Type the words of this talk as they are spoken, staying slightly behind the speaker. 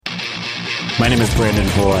My name is Brandon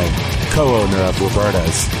Hoy, co-owner of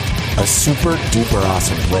Roberta's, a super duper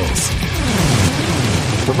awesome place.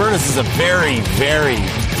 Roberta's is a very, very,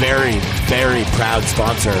 very, very proud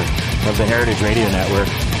sponsor of the Heritage Radio Network.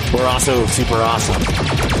 We're also super awesome.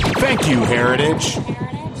 Thank you, Heritage.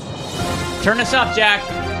 Turn us up, Jack.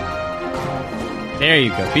 There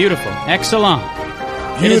you go. Beautiful. Excellent.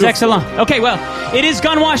 It is excellent. Okay, well, it is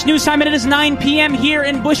Gunwash News Time, and it is 9 p.m. here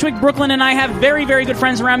in Bushwick, Brooklyn, and I have very, very good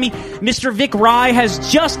friends around me. Mr. Vic Rye has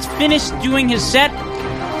just finished doing his set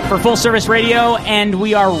for Full Service Radio, and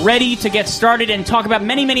we are ready to get started and talk about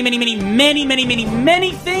many, many, many, many, many, many, many,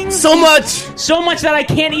 many things. So much! So much that I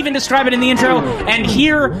can't even describe it in the intro. And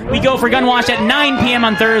here we go for Gunwash at 9 p.m.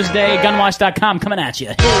 on Thursday. Gunwash.com coming at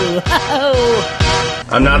you.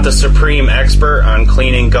 I'm not the supreme expert on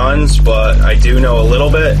cleaning guns, but I do know a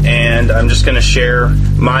little bit, and I'm just going to share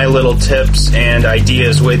my little tips and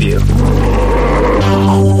ideas with you.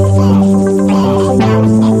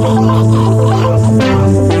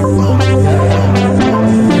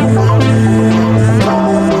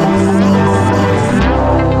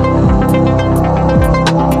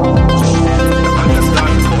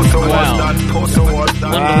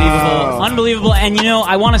 Unbelievable, and you know,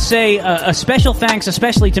 I want to say a special thanks,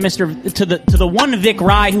 especially to the one Vic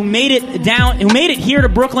Rye who made it here to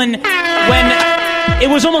Brooklyn when it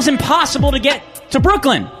was almost impossible to get to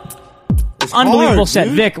Brooklyn. It's Unbelievable hard, set,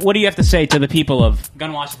 dude. Vic. What do you have to say to the people of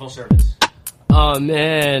Gunwash Full Service? Oh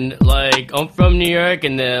man, like I'm from New York,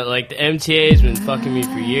 and the MTA's been fucking me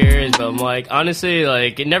for years. But I'm like, honestly,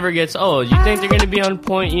 like it never gets old. You think they're gonna be on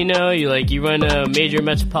point, you know? You run a major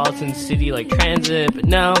metropolitan city like transit, but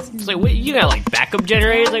no, it's like what, you got like backup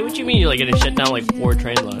generators. Like what you mean? You're gonna shut down like 4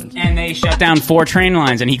 train lines? And they shut down 4 train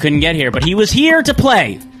lines, and he couldn't get here, but he was here to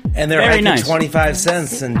play. And they're Very hiking nice. 25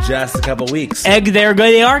 cents in just a couple weeks. They are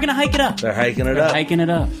going to hike it up. They're hiking it up. Hiking it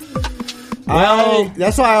up.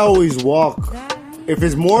 That's why I always walk. If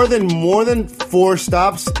it's more than 4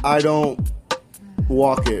 stops, I don't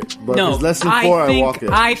walk it. But if it's less than 4, I walk it.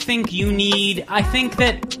 I think you need. I think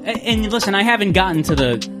that. And listen, I haven't gotten to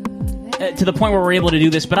the point where we're able to do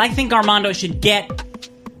this, but I think Armando should get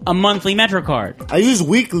a monthly Metro card. I use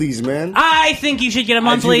weeklies, man. I think you should get a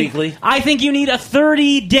monthly. I do weekly. I think you need a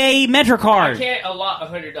 30-day Metro card. I can't allot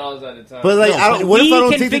 $100 at a time. But what if I don't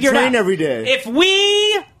take the figure it train out. every day? If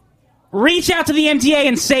we reach out to the MTA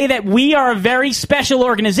and say that we are a very special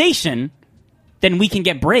organization, then we can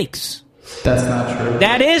get breaks. That's not true.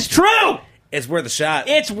 That is true. It's worth a shot.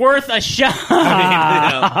 It's worth a shot.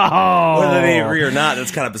 Whether they agree or not,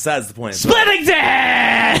 that's kind of besides the point.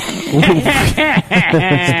 Splittington!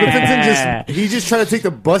 Splittington he just tried to take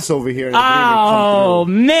the bus over here. And Oh,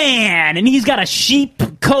 man. And he's got a sheep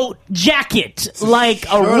coat jacket like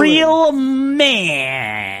a real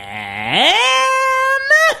man.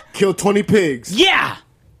 Kill 20 pigs. Yeah.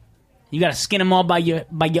 You got to skin them all by your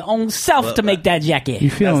own self to make that jacket. You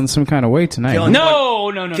feeling some kind of way tonight? Killing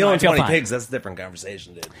No. Killing I feel 20 fine. pigs, that's a different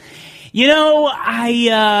conversation, dude. You know,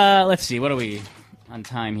 let's see. What are we on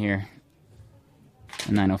time here?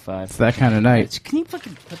 9:05. It's that kind of night. Can you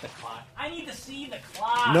fucking put the clock? I need to see the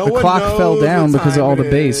clock. No The one clock knows fell down what because of time all the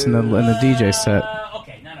it bass and the is. DJ set.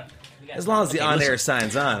 Okay, 9:05. As long as the on-air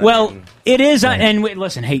sign's on. Well, it is, and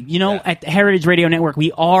listen, hey, you know, at the Heritage Radio Network,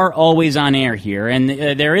 we are always on air here, and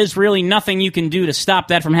there is really nothing you can do to stop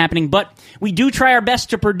that from happening, but we do try our best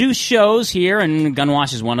to produce shows here, and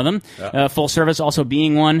Gunwash is one of them, Full Service also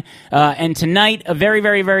being one, and tonight, a very,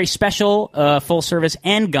 very, very special Full Service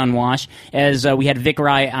and Gunwash, as we had Vic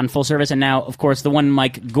Rye on Full Service, and now, of course, the one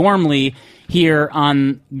Mike Gormley here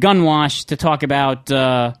on Gunwash to talk about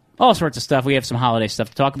all sorts of stuff. We have some holiday stuff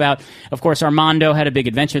to talk about. Of course, Armando had a big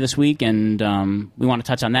adventure this week, and we want to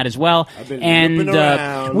touch on that as well. I've been and looping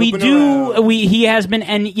around, we looping do. around. He has been,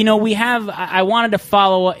 and you know, we have. I wanted to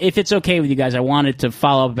follow, if it's okay with you guys. I wanted to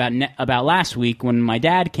follow up about last week when my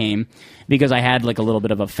dad came, because I had like a little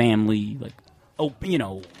bit of a family,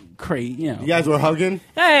 crazy. You guys were hugging?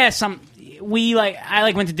 I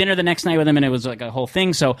went to dinner the next night with him, and it was like a whole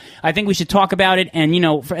thing. So I think we should talk about it. And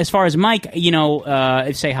as far as Mike,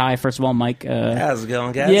 say hi first of all, Mike. How's it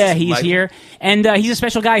going, guys? Yeah, he's Mike. here, and he's a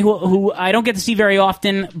special guy who I don't get to see very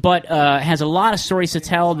often, but has a lot of stories to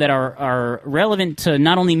tell that are relevant to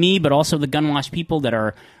not only me but also the Gunwash people that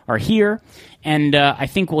are here. And I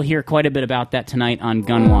think we'll hear quite a bit about that tonight on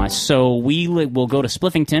Gunwash. So we'll go to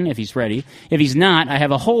Spliffington if he's ready. If he's not, I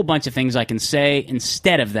have a whole bunch of things I can say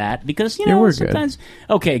instead of that, because we're sometimes.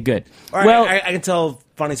 Good. Okay, good. Right, well, I can tell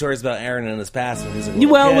funny stories about Aaron in his past when he was a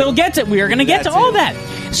well, kid. we're going to get to all that.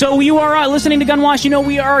 So you are listening to Gunwash. You know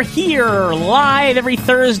we are here live every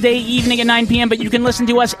Thursday evening at 9 p.m., but you can listen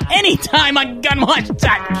to us anytime on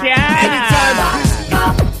Gunwash.com.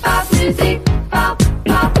 Anytime. Pop music. Pop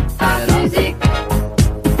music.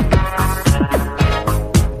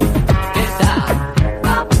 Get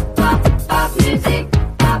down. Pop music.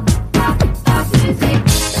 Pop music.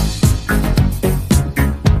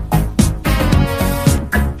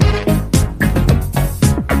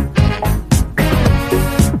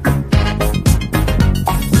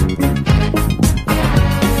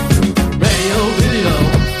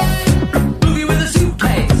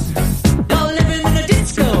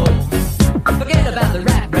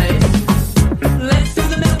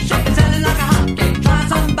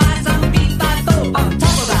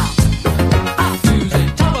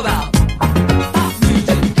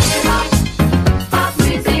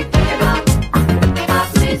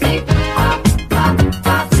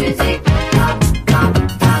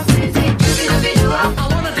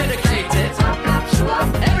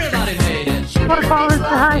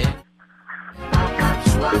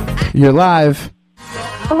 You're live.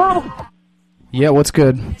 Hello. Yeah, what's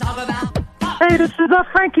good? Hey, this is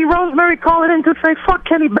Frankie Rosemary calling in to say fuck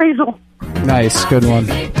Kenny Basil. Nice, good one.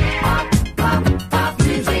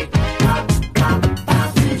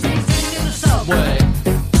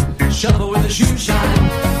 Shovel with a shoe shine.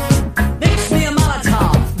 Mix me a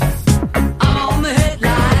Molotov. I'm on the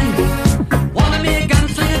headline. Wanna be a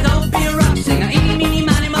gunslinger, don't be a rock singer. Eeny, meeny,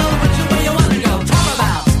 miny, mo, which way you wanna go? Talk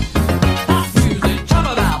about pop music.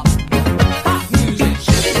 Talk about pop music.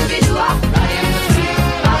 Shibby-dooby-doo-wop. Right in between it.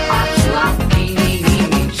 Pop, pop, shoo-wop. Me.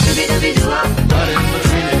 Shibby-dooby-doo-wop. Right in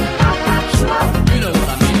between it. Pop, pop, shoo-wop. You know what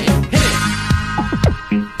I mean. Hit it.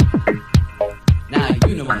 Now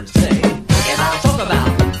you know what to say. Talk about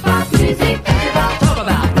pop music. Talk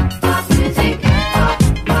about pop music.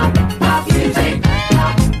 Pop music.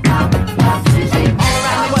 Pop music. All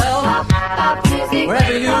around the world. Pop music.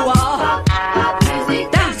 Wherever you are. Pop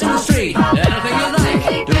music. Dance to the street. Anything you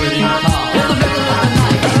like. Do it in your car. In the middle of the night.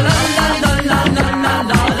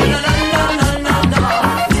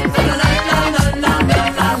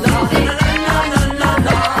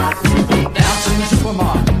 Dance in the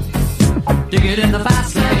supermarket. Dig it in the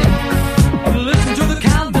fast lane. Listen to the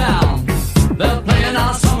countdown. They're playing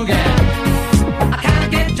our song again. I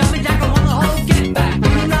can't get jumpy jack. I want the whole get back.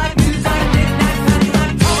 Moonlight music, knick-knack,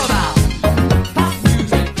 paddywhack. Talk about pop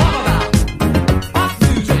music. Talk about pop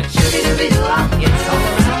music. Shibby-dooby-doo-wop. It's all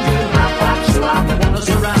around you. Pop, pop, shoo-wop. They want us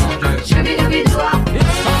around you. Shibby-dooby-doo-wop.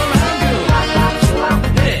 It's all around you. Pop, pop, shoo-wop.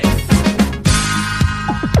 Hit it.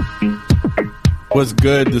 What's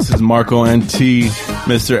good? This is Marco NT,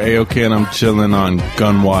 Mr. AOK, and I'm chilling on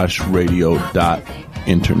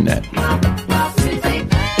gunwashradio.internet. Pop music.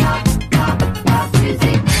 Pop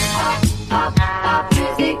music. Pop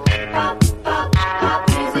music. Pop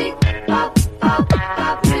music. Pop music.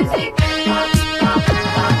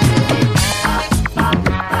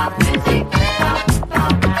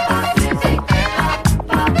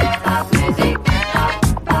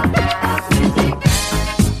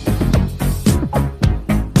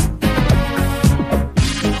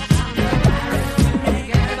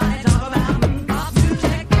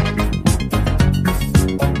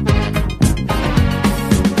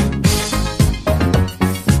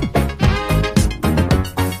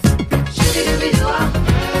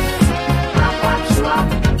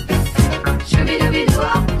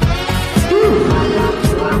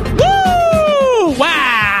 Woo!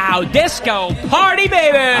 Wow! Disco party,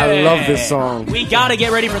 baby! I love this song. We gotta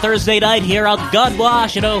get ready for Thursday night here on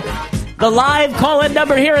Gunwash. You know, the live call-in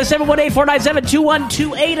number here is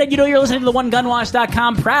 718-497-2128, and you know you're listening to the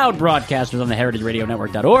OneGunwash.com, proud broadcasters on the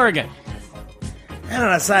HeritageRadioNetwork.org. And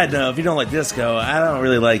on a side note, if you don't like disco, I don't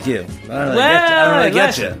really like you. I don't really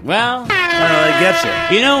get you. Well, I don't really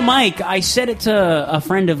get you. You know, Mike, I said it to a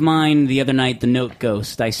friend of mine the other night, the Note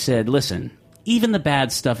Ghost. I said, listen, even the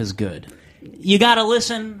bad stuff is good. You gotta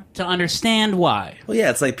listen to understand why. Well, yeah,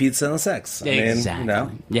 it's like pizza and sex. Exactly. You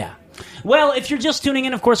know. Yeah. Well, if you're just tuning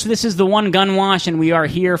in, of course, this is the One Gunwash, and we are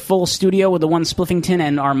here full studio with the One Spliffington,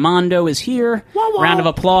 and Armando is here. Whoa. Round of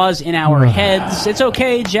applause in our heads. It's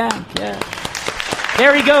okay, Jack. Yeah.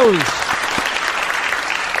 There he goes.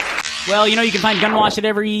 Well, you know, you can find Gunwash it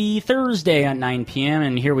every Thursday at 9 p.m.,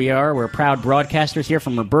 and here we are. We're proud broadcasters here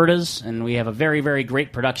from Roberta's, and we have a very, very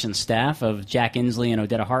great production staff of Jack Inslee and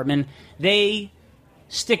Odetta Hartman. They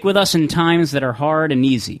stick with us in times that are hard and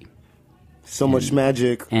easy. So much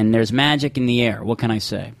magic. And there's magic in the air. What can I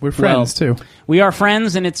say? We're friends, too. We are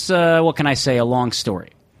friends, and it's, what can I say, a long story.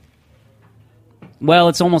 Well,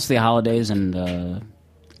 it's almost the holidays, and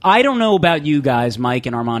I don't know about you guys, Mike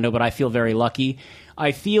and Armando, but I feel very lucky.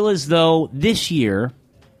 I feel as though this year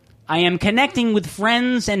I am connecting with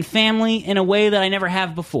friends and family in a way that I never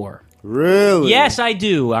have before. Really? Yes, I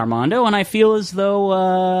do, Armando, and I feel as though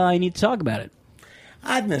I need to talk about it.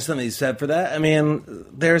 I'd miss something you said for that. I mean,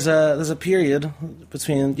 there's a period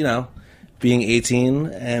between, being 18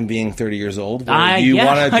 and being 30 years old where you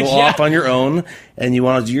want to go off on your own and you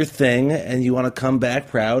want to do your thing and you want to come back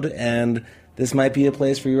proud, and this might be a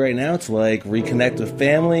place for you right now to like reconnect with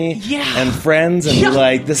family and friends and be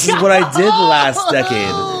like, this is what I did last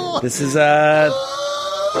decade. This is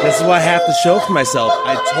what I have to show for myself.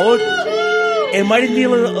 It might even be a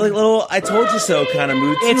little I told you so kind of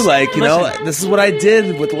mood too. This is what I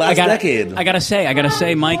did with the last decade. I gotta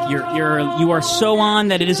say, Mike, you are so on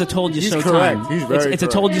that it is a told you so correct. time. He's very it's a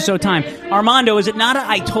told you so time. Armando, is it not a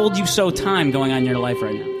I told you so time going on in your life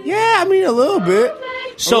right now? Yeah, I mean a little bit.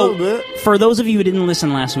 So, for those of you who didn't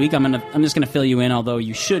listen last week, I'm just gonna fill you in. Although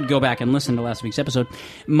you should go back and listen to last week's episode.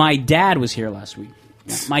 My dad was here last week.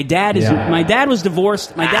 My dad was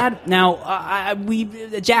divorced. My dad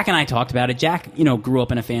Jack and I talked about it. Jack, grew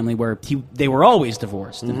up in a family where they were always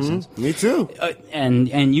divorced in a sense. Me too.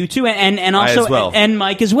 And you too, and also as well. and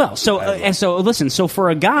Mike as well. So listen. So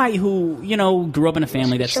for a guy who grew up in a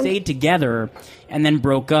family that stayed together and then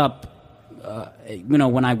broke up,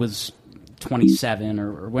 when I was 27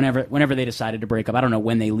 or whenever they decided to break up. I don't know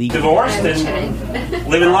when they legally divorced and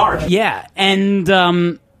living large. Yeah,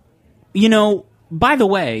 and by the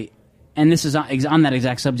way, and this is on that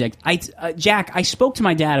exact subject, Jack, I spoke to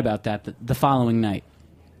my dad about that the following night.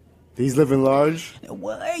 He's living large?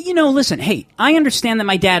 Well, listen, hey, I understand that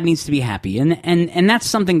my dad needs to be happy, and that's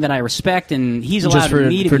something that I respect, and he's allowed Just for,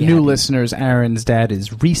 me to for be new happy. listeners, Aaron's dad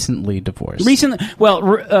is recently divorced.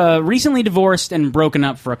 Recently divorced and broken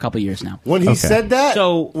up for a couple years now. When he said that,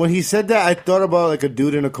 I thought about like a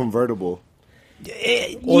dude in a convertible.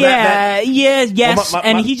 Yes,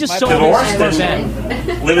 and he just sold his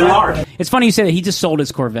Corvette. Living large. It's funny you say that. He just sold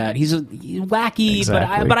his Corvette. He's wacky,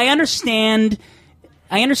 Exactly. but I understand.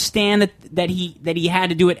 I understand that he had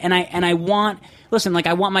to do it, and I want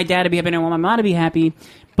my dad to be happy, and I want my mom to be happy.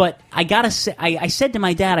 But I gotta say, I said to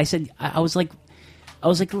my dad, I was like,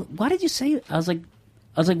 why did you say? I was like,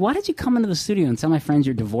 why did you come into the studio and tell my friends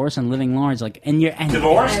you're divorced and living large? And you're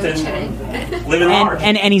divorced and living large.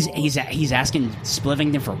 And he's asking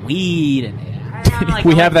splitting them for weed and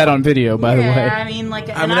we have that on video, by the way. I mean,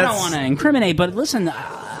 I don't want to incriminate, but listen,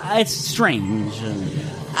 it's strange.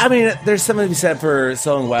 I mean, there's something to be said for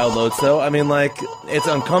selling wild oats, though. I mean, it's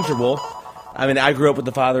uncomfortable. I mean, I grew up with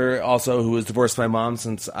a father also who was divorced from my mom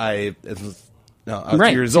since I was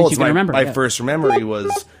 2 years old. So my first memory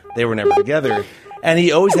was they were never together. And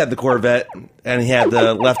he always had the Corvette, and he had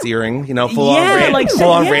the left earring, full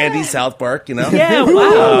on Randy, South Park, Yeah,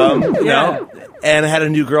 wow. And I had a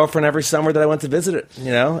new girlfriend every summer that I went to visit it,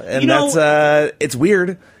 and that's it's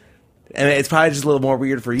weird. And it's probably just a little more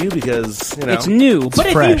weird for you because, it's new, but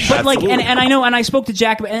fresh. And I know, and I spoke to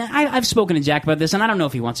Jack, and I've spoken to Jack about this, and I don't know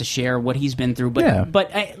if he wants to share what he's been through,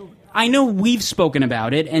 but I know we've spoken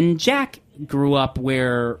about it, and Jack grew up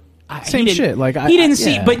where same shit. He didn't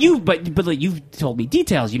see, but you've told me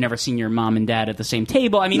details. You've never seen your mom and dad at the same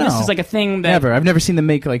table. I mean, this is like a thing that never. I've never seen them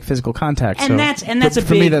make physical contact. And so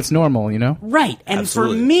for me, that's normal. Right. And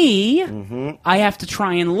Absolutely. for me, I have to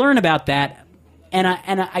try and learn about that. And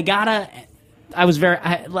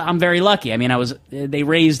I'm very lucky. I mean, they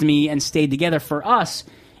raised me and stayed together for us,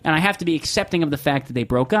 and I have to be accepting of the fact that they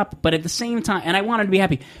broke up. But at the same time, and I wanted to be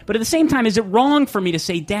happy. But at the same time, is it wrong for me to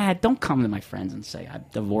say, Dad, don't come to my friends and say I'm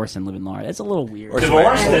divorced and living large? That's a little weird.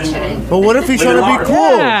 Divorced and But what if he's trying to be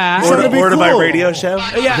cool? Yeah. Or to my radio show.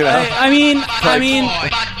 Yeah, I mean,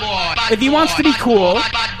 if he wants to be cool,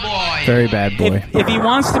 very bad boy. If he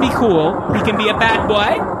wants to be cool, he can be a bad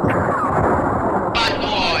boy.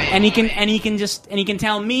 And he can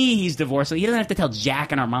tell me he's divorced. So he doesn't have to tell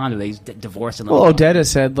Jack and Armando that he's divorced. And well, Odetta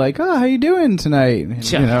said how you doing tonight?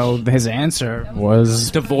 And, his answer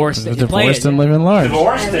was divorced and living large.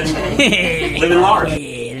 Divorced and living large.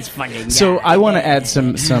 It's fucking. So I want to add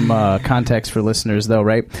some context for listeners, though,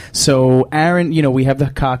 right? So Aaron, we have the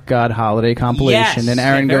Cock God holiday compilation, and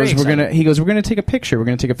Aaron goes, we're gonna take a picture. We're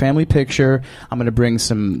gonna take a family picture. I'm gonna bring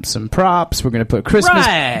some props. We're gonna put Christmas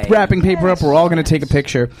wrapping paper up. We're all gonna take a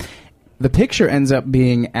picture. The picture ends up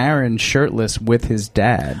being Aaron shirtless with his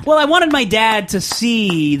dad. Well, I wanted my dad to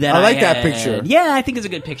see that. I like that picture. Yeah, I think it's a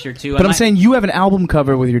good picture too. But I'm saying you have an album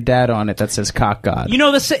cover with your dad on it that says "Cock God."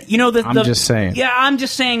 I'm just saying. Yeah, I'm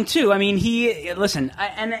just saying too. I mean,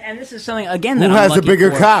 and this is something again that who I'm has the lucky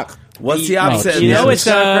bigger for. cock? What's the opposite?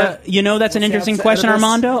 You know, that's an interesting question,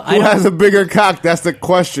 Armando. Who has a bigger cock? That's the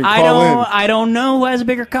question. I don't know who has a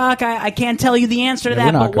bigger cock. I can't tell you the answer to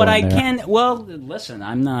that. But what I can, listen,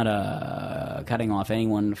 I'm not cutting off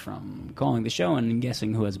anyone from calling the show and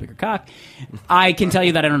guessing who has a bigger cock. I can tell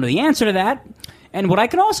you that I don't know the answer to that. And what I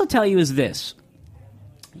can also tell you is this.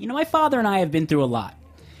 You know, my father and I have been through a lot.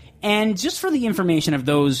 And just for the information of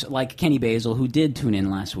those like Kenny Basil who did tune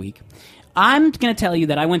in last week, I'm going to tell you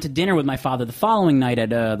that I went to dinner with my father the following night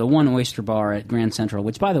at the One Oyster Bar at Grand Central,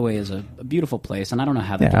 which, by the way, is a beautiful place, and I don't know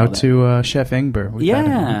how they do out to Chef Ingber.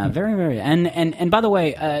 Very, very. And by the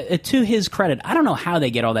way, to his credit, I don't know how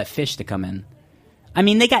they get all that fish to come in. I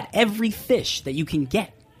mean, they got every fish that you can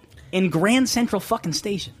get in Grand Central fucking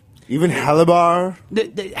Station. Even halibut?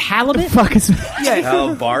 The halibut? The fuck is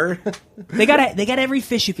halibut? They got every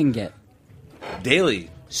fish you can get. Daily.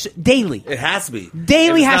 Daily. It has to be.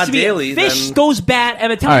 Daily has to be. Daily, fish goes bad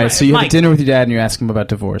every time. All right, so you have dinner with your dad and you ask him about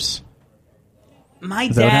divorce. My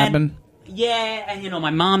Does dad. That what happened? Yeah, and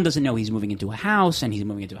my mom doesn't know he's moving into a house, and he's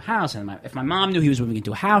moving into a house. And if my mom knew he was moving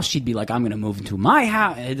into a house, she'd be like, I'm going to move into my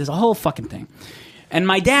house. There's a whole fucking thing. And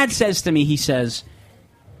my dad says to me, he says,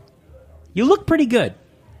 you look pretty good.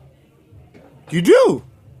 You do.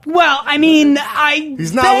 Well, I mean,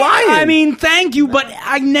 he's not lying. I mean, thank you, but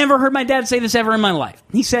I never heard my dad say this ever in my life.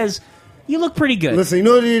 He says, you look pretty good. Listen, you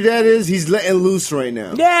know what your dad is? He's letting loose right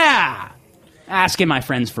now. Yeah. Asking my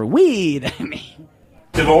friends for weed. I mean.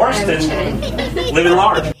 Divorced and living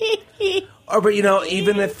large. But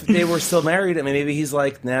even if they were still married, I mean, maybe he's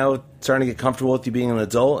like now starting to get comfortable with you being an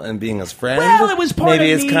adult and being his friend. Well, it was part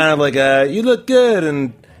maybe of it's kind of like you look good,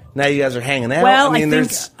 and now you guys are hanging out. Well,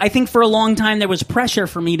 I think for a long time there was pressure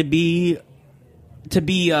for me to be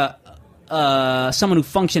someone who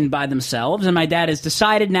functioned by themselves, and my dad has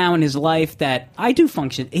decided now in his life that I do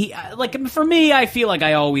function. For me, I feel like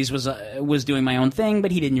I always was doing my own thing,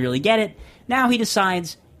 but he didn't really get it. Now he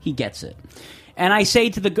decides he gets it. And I say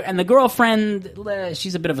to the girlfriend,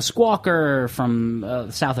 she's a bit of a squawker from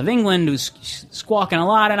the south of England who's squawking a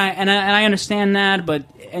lot, and I understand that,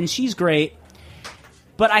 and she's great,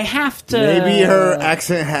 but I have to. Maybe her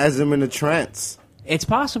accent has him in a trance. It's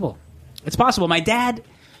possible. It's possible. My dad,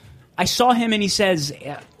 I saw him, and he says,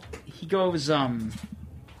 he goes,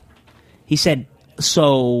 he said,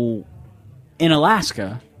 so in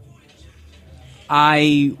Alaska,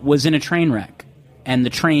 I was in a train wreck. And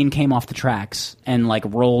the train came off the tracks and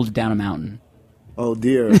rolled down a mountain. Oh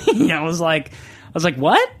dear! Yeah, I was like,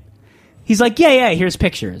 what? He's like, yeah. Here's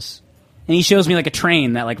pictures, and he shows me a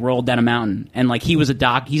train that rolled down a mountain, and he was he's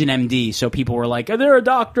an MD, so people were like, "Are there a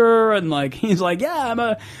doctor?" And he's like,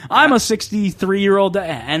 "Yeah, I'm a 63-year-old,"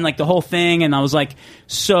 and the whole thing, and I was like,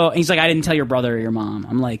 so he's like, "I didn't tell your brother or your mom."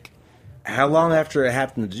 I'm like, how long after it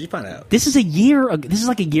happened did you find out? This is a year. This is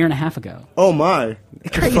a year and a half ago. Oh my!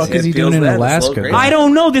 What the fuck is he doing in Alaska? I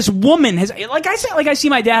don't know. This woman has, I see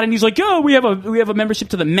my dad, and he's like, "Oh, we have a membership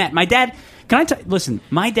to the Met." My dad, listen?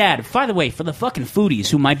 My dad, by the way, for the fucking foodies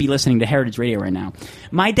who might be listening to Heritage Radio right now,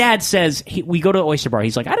 my dad says we go to the Oyster Bar.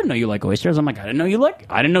 He's like, "I didn't know you like oysters." I'm like, "I didn't know you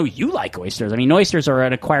like oysters." I mean, oysters are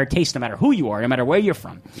an acquired taste, no matter who you are, no matter where you're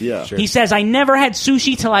from. Yeah. Sure. He says, "I never had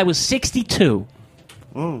sushi till I was 62."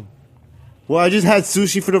 Oh. Well, I just had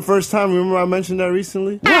sushi for the first time. Remember I mentioned that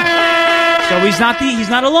recently? Yeah. So he's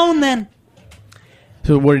not alone then.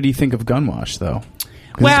 So what did he think of Gunwash, though?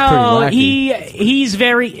 Well, he's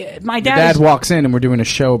very. My dad walks in and we're doing a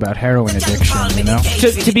show about heroin addiction. You know.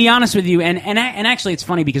 To be honest with you, and actually, it's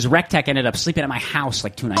funny because Rectech ended up sleeping at my house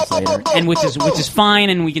 2 nights later, and which is fine,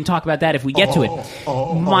 and we can talk about that if we get to it.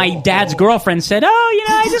 My dad's girlfriend said, "Oh,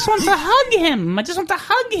 I just want to hug him.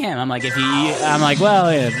 I'm like,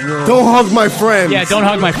 well, yeah, don't hug my friend. Yeah, don't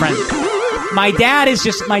hug my friend. My dad is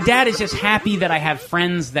just happy that I have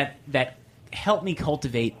friends that help me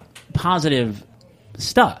cultivate positive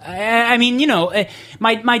stuff. I mean,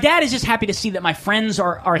 my dad is just happy to see that my friends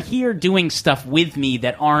are here doing stuff with me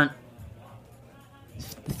that aren't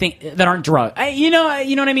drugs. You know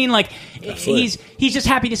what I mean? He's just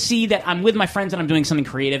happy to see that I'm with my friends and I'm doing something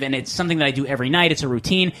creative, and it's something that I do every night. It's a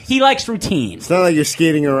routine. He likes routine. It's not like you're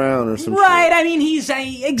skating around or something. Right. I mean,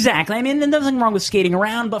 exactly. I mean, there's nothing wrong with skating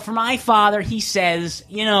around, but for my father, he says,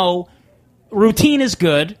 routine is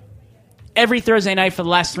good. Every Thursday night for the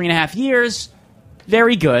last 3.5 years,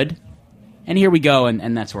 very good. And here we go,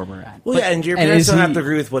 and that's where we're at. Well, yeah, and your parents don't have to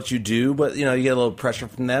agree with what you do, but you get a little pressure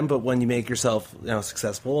from them. But when you make yourself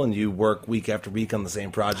successful and you work week after week on the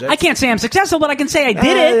same project, I can't say I'm successful, but I can say I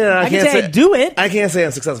did it. I can say I do it. I can't say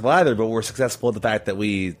I'm successful either, but we're successful at the fact that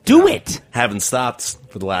we do it. Haven't stopped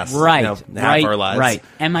for the last half our lives. Right.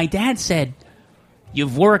 And my dad said,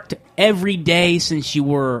 "You've worked every day since you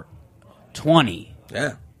were 20.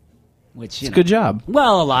 Yeah. Which, it's a good job.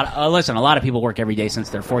 Well, a lot of people work every day since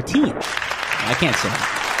they're 14. I can't say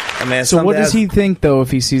that. So what does he think, though,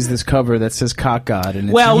 if he sees this cover that says Cock God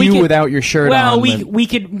and it's you without your shirt on? Well, we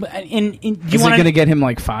could... is it going to get him,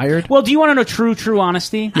 like, fired? Well, do you want to know true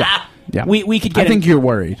honesty? Yeah. Yeah. We could get... I think you're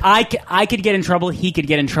worried. I could get in trouble, he could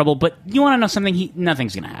get in trouble, but you want to know something?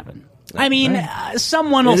 Nothing's going to happen. I mean,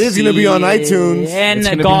 someone will see. It is going to be on iTunes. And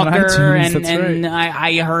Gawker, and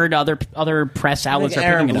I heard other press outlets are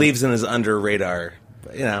Aaron believes in his under radar.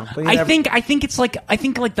 I think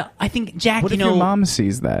Jack. What if your mom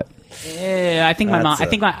sees that? I think my mom.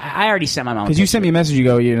 I already sent my mom. Because you sent me a message. You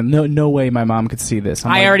go, no way, my mom could see this.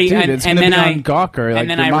 I'm already. Dude, it's going to be on Gawker. Like, and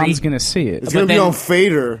then your mom's going to see it. It's going to be on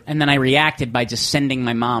Fader. And then I reacted by just sending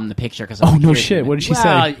my mom the picture. Cause no shit. What did she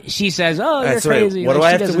say? She says, "Oh, you're crazy." What do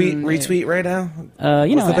I have to retweet right now?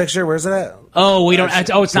 What's the picture? Where's it at? Oh, we don't.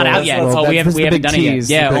 It's not out yet. We haven't done it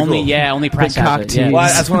yet. Only press has it. Yeah. Well, I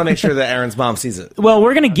just want to make sure that Aaron's mom sees it. Well,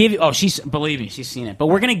 we're gonna give you. Oh, believe me, she's seen it. But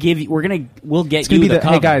we'll get you the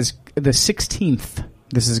cover. Hey guys, the 16th.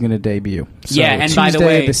 This is going to debut. So and Tuesday, by the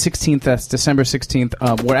way, the 16th. That's December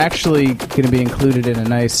 16th. We're actually going to be included in a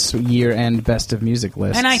nice year-end best of music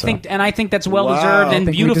list. And I think that's well deserved and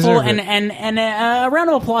beautiful. And a round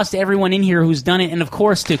of applause to everyone in here who's done it, and of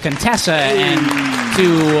course to Contessa and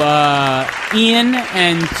to Ian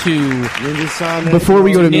and to Ninja Sonic. Before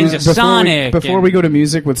we go to Ninja Sonic, before we go to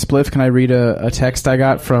music with Spliff, can I read a text I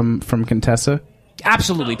got from Contessa?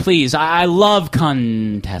 Absolutely, please. I love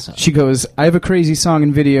Contessa. She goes, I have a crazy song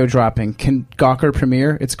and video dropping. Can Gawker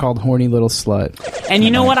premiere? It's called Horny Little Slut. And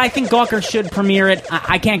you know what? I think Gawker should premiere it.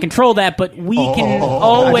 I can't control that, but we can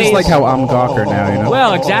always... I just like how I'm Gawker now, you know?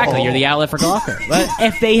 Well, exactly. You're the outlet for Gawker. But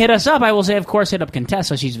if they hit us up, I will say, of course, hit up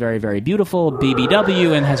Contessa. She's very, very beautiful,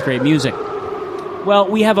 BBW, and has great music. Well,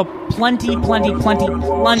 we have a plenty, like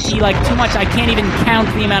too much. I can't even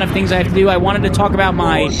count the amount of things I have to do. I wanted to talk about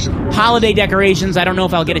my holiday decorations. I don't know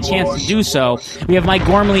if I'll get a chance to do so. We have Mike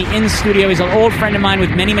Gormley in studio. He's an old friend of mine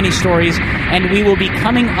with many, many stories, and we will be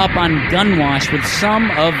coming up on Gunwash with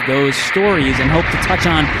some of those stories and hope to touch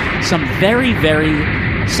on some very, very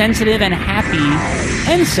sensitive and happy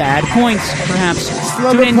and sad points, perhaps.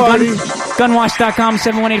 Tune in, Gunwash.com,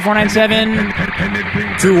 718-497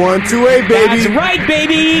 2128, baby. That's right,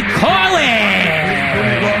 baby. Call it.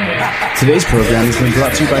 Today's program has been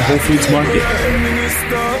brought to you by Whole Foods Market.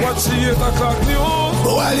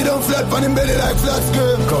 While you don't flat on him belly like flat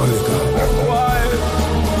girl. Call it.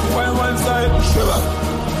 Why one side? Shiver.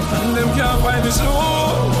 And them can't find the show.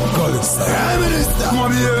 Call it. Prime Minister. Come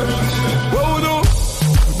on here. What we do?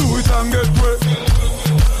 Do it and get wet.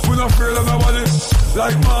 We're not afraid of nobody.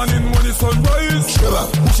 Like morning when the sun rise. Shiver.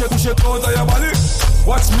 Push it out of your body.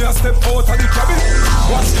 Watch me a step out of the cabin.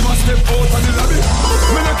 Watch him a step out of the lobby.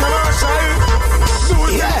 Me no camera shy. Do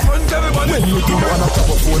it in front of everybody. When you do wanna top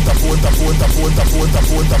of phone.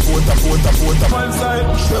 Man side.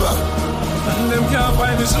 Shiver. And them can't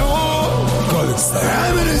find the show. Call it.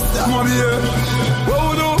 Prime Minister. Come on here. What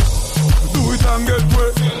we do? Do it and get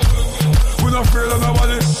wet. We're not afraid of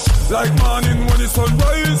nobody. Like morning when the sun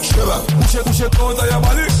rise. Shiver. Push it out of your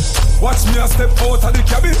body. Watch me a step out of the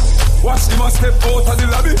cabin. Watch him a step out of the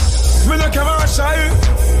lobby. Me no camera shy.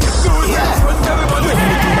 Do it in front of everybody.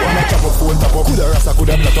 Wanna tap up phone, tap up. Coulda rasta,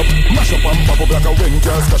 coulda flat up. Mash up and pop up like a when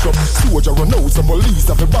girls stash up. Soldier run out, some police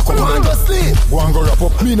have a back up. One go sleep, one go wrap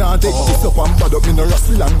up. Me nah take this up and bad up. Me no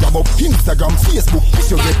rustle and grab up. Instagram, Facebook, piss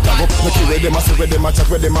you get tag up. Make you where them a say, where them a chat,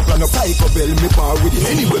 where them a plan up. Psycho bell, me power with it.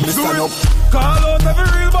 Anyway, me stand up. Call out every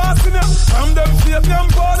real boss in ya. From them fake them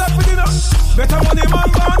border for dinner. Better money man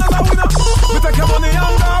born as a winner. Me take your money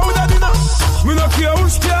and go with a dinner. Me no care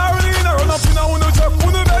who's carrying in a run up in a uno job,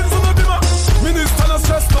 uno Benz, uno dimmer. Minister no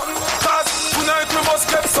stress nothing, cause tonight we must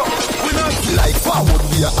get some. We not like forward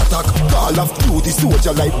we a attack. Call of Duty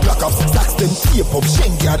soldier like Black Ops. Stacks them tape up,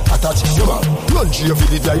 Schengen attach. Shiver, lunge your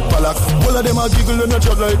village like Balak. All of them a giggle and a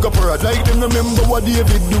chat like a parrot. Like them remember what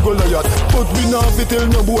David do Goliath. But we not fi tell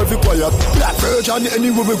no boy fi quiet. Black virgin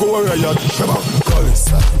anywhere we go a riot. Shiver, call it.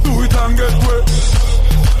 Do it and get wet.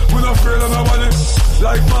 We not afraid of nobody.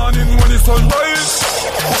 Like morning when the sun rise.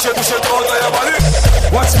 Push it out of your body.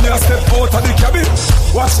 Watch me a step out of the cabin.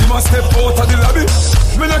 Watch him a step out of the lobby.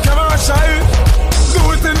 Me no camera shy. Do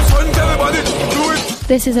it in front of everybody. Do it.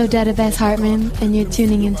 This is Odetta Bess Hartman, and you're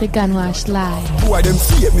tuning into Gunwash Live. Why them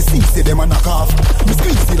see it, me see them a knock off. Me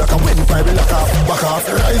squeeze like a wedding fire, we lock off. Back off,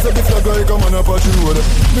 rise up the flag like a man up a road.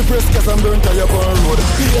 Me press gas and burn tire upon road.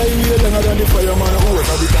 The highway longer than the fireman hose.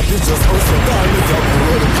 And the captain just also call me top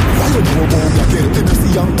road. Why you You know about again.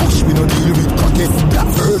 Tennessee and Bush, we no deal with crackhead. That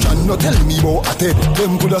virgin no tell me about a head.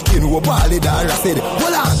 Them coulda kin who ballad or I said.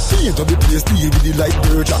 Well on, paint up the place, deal with the light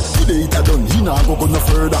virgin. Today it a done, he nah go no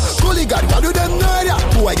further. Gully God, what do them know ya?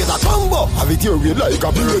 Do I get a combo? Have it your way like a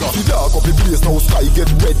bird. If you dark up the place, now sky get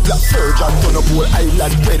red. Black virgin, turn up whole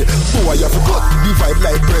island red. Boy, you forgot, divide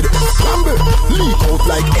like bread. Scramble, leak out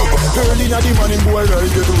like egg. Early in the morning, boy, I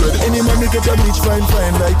get red. Any man get a bleach, fine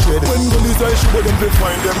like dread. When gullies I shoot them, they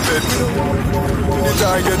find them dead. When it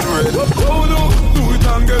I get red. Oh no, do it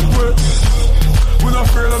and get wet. We not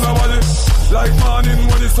afraid of nobody. Like morning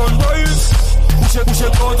when the sun rise. Push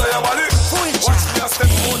it out of your body. Watch me a step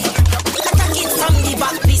out. Attack it from the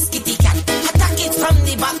back, biscuity cat. Attack it from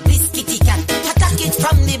the back, biscuity cat. Attack it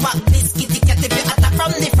from the back, biscuity cat. If you attack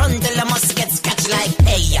from the front, the must get scratched like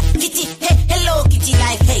hey. Kitty, hey, hello, kitty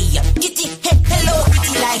like hey. Kitty, hey, hello,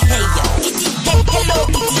 kitty like hey. Kitty, hey, hello,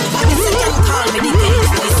 kitty. I guess I can call me the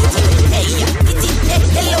hey. Kitty, hey,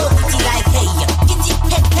 hello, kitty like hey. Kitty,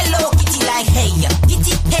 hey, hello, kitty like hey.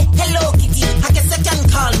 Kitty, hey, hello, kitty. I guess I can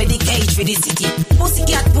call me the cage for the city.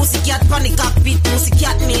 Pussycat, panic cockpit.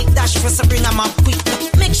 Pussycat milk dash for Sabrina map quick.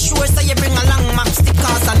 Make sure so you bring along maps to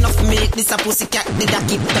cause enough milk. This a pussycat did a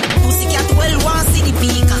keep. Pussycat well want see the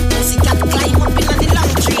peak. Pussycat climb up in the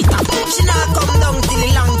long tree top. She not come down till the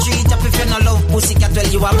long tree top. If you no love pussycat, well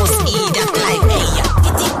you a must eat that like hey.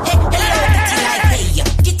 Kitty, hey, hello, kitty like hey.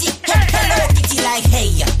 Kitty, hey, hello, kitty like hey.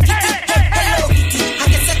 Kitty, hey, hello, kitty. I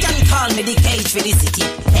guess I can call me the cage for the city.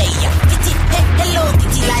 Hey, kitty, hey, hello,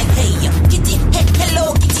 kitty like hey. Kitty, hey, hello,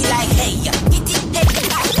 kitty like hey. Kitty, hey,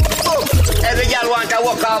 every girl want to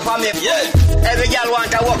walk off on me. Yeah. Every girl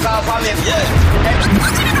want to walk off on me. Yeah.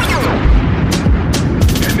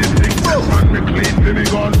 Anything that me clean to me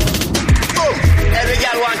gun. Every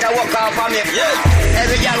girl want to walk off on me. Yeah.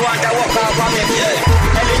 Every girl want to walk off on me.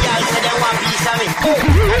 Yeah. Every girl say they want piece of me.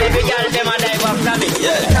 And every girl them a dive after me.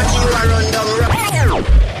 Yeah. Touch you and run down.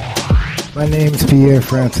 My name's Pierre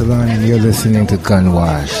Francelon and you're listening to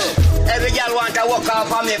Gunwash. Every girl want to walk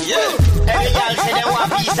off on me. Yeah. Every girl say they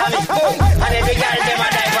want piece of me. And every girl them a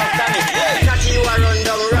dive after me. Touch you and run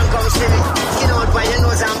down. Run come see me. Skin out by your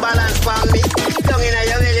nose and balance for me. Down in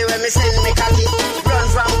your belly when me send me cocky. Run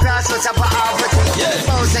from crossroads up a half a tree.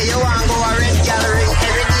 Oh, say you want go a red gallery.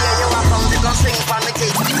 Every day you walk come to go swing for me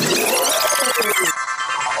kick.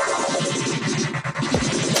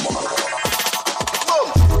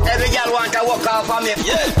 Every girl want to walk off on me.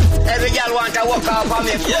 Yeah. Every girl want to walk off on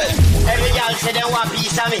me. Yeah. Every girl say they want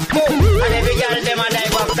piece of me. And every girl them a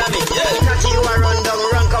dive after me. Yeah. Touch you and run down,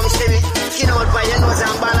 run come see me. Skin out by your nose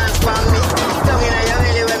and balance for me. Down in your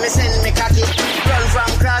belly when me send me cocky. Run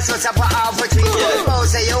from crossroads up a half a tree. Oh,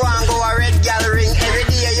 say you want go a red gal ring. Every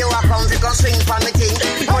day you walk come to go swing for me thing.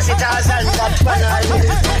 Push it all and that banana.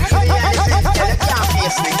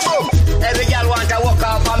 Every girl want to walk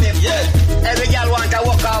off on me. Yeah. Every girl want to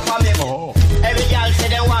walk off on me. Every girl say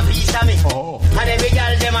they want piece of me. And every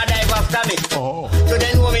girl them a dive after me. So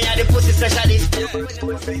they know me are the pussy specialist.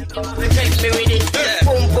 Me check me with it.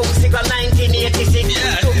 Boom boom stick on 1986.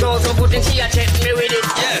 2000 put in she a check me with it.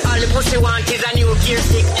 All the pussy want is a new gear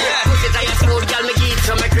stick. Pussy tire smooth girl me give it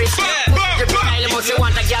to me Chris. The style must you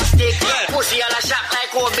want a gas stick. Pussy all a shot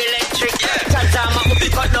like old electric. Tantama up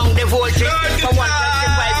cut down the voltage. From 1.5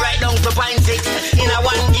 right down to 0.6. In a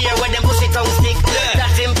one gear where them pussy tongue stick.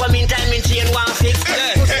 That's him for mean time in chain 1 6.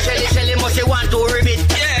 Pussy shelly must you want to ribbit.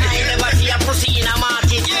 I never see a pussy in a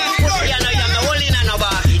market. Pussy you know you have no hole in a no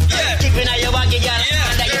bucket. Keep in a your baggy girl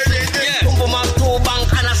under your seat. Boom boom up 2 bank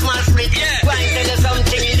and a small split. Go and tell you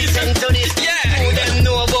something you listen to this. Who them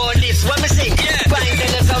know about this? What me sing? Go and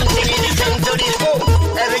tell you something you listen to this.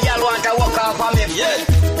 Every girl want to walk off on me.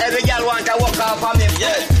 Every girl want to walk off on me.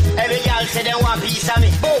 Every girl say they want piece of me.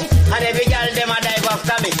 And every girl them a dive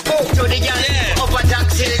after me. So the girl up a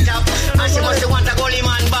taxi the top. And she must want a goalie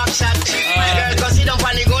man back shot. My girl cause she don't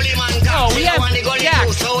want the goalie man cock. She don't want the goalie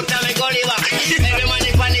do so tell me goalie back. Every man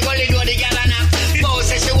if want the goalie do the girl a knock. Bow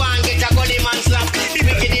say she want get a goalie man slap.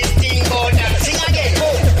 Making this thing go down. Sing again.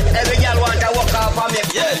 Every girl want to walk off on me.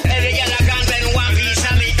 Every girl a can't spend one piece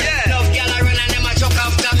of me. Love girl a run and them a chuck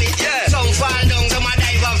after me. Some fall down, some a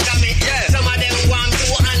dive after me. Some of them want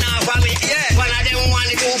 2 and half of me. One of them want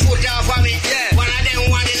the 2 foot off of me. One of them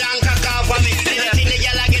want the long cock off of me. Anything the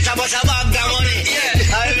girl a get a bus a bag of money.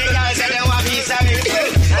 Every girl say they want piece of me.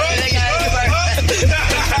 Every girl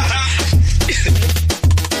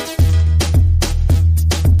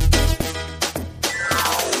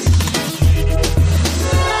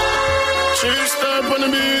She step on the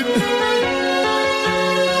beat.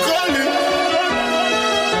 Call it.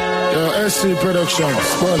 Yeah, SC Production,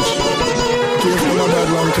 Sponge. Keep on that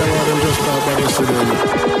long time, I them just start by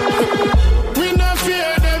yesterday. We not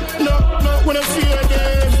fear them, no, we not fear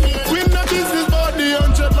them. We not business about the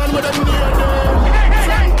 100 man with them near them.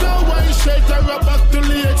 From Tower, shelter, back to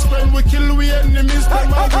Lee Explain. We kill we enemies,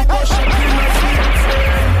 them and we go shot in a field.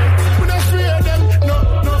 We not fear them, no,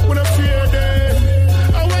 we not fear them.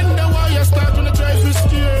 I wonder why you start when you try to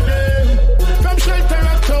scare them. From shelter,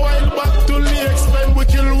 Tower, back to Lee Explain. We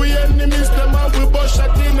kill we enemies, them and we go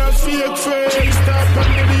shot in a fake face. Stop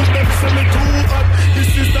and believe them, send me too hot.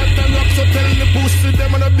 This is not a rap, so tell the pussy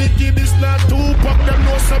them on a biggie, this not too pop. Them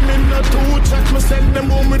know some in a two chat. Me send them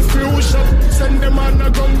home with few shot. Send them on the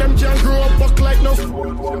ground, them can't grow up back like no.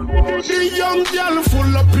 The young girl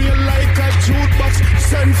full of pain like a jukebox.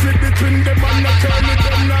 Send fit between them and the turn it,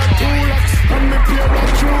 them not two locks. And me pair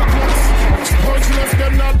of jukebox. Punch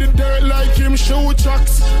them not the dirt like him shoe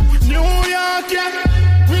tracks. New York, yeah,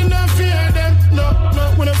 we not fear them, no,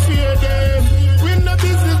 we not fear them. We not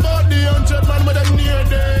business about the 100 man with them near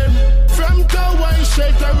them. From Tower,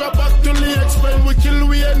 shelter, back to Lee Explain. We kill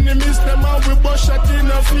we enemies, them and we bust shot in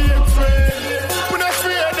a fake frame. We not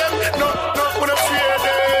fear them, no, we not fear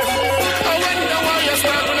them. I wonder why you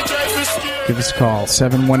start when you try to scare. Give us a call,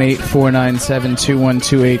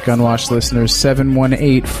 718-497-2128, Gunwash listeners,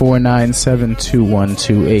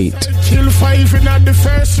 718-497-2128. Kill 5 in the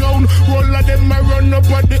first round. Roll of them I run up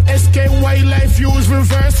on the SKY life use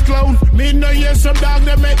reverse clown. Me no hear some dog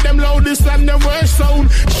that make them loudest and the worst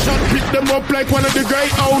sound. Shot pick them up like one of the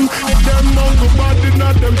great own. Them mongo body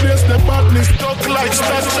not them place the badness stuck like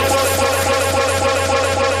stars.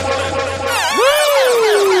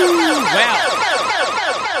 Well,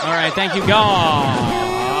 all right, thank you,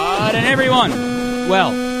 God, and everyone.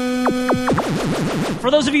 Well,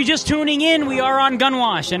 for those of you just tuning in, we are on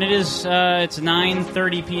Gunwash, and it is it's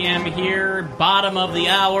 9:30 p.m. here, bottom of the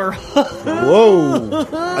hour. Whoa!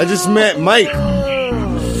 I just met Mike.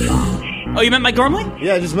 Oh, you met Mike Gormley?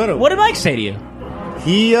 Yeah, I just met him. What did Mike say to you?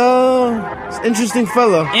 He interesting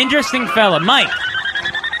fella. Interesting fella, Mike.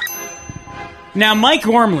 Now, Mike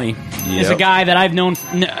Gormley is a guy that I've known.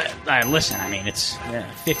 Listen, I mean, it's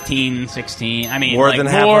 15, 16. I mean, more than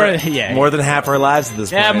half our lives at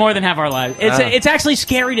this point. Yeah, more than half our lives. It's actually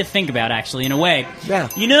scary to think about, actually, in a way. Yeah.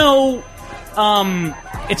 You know,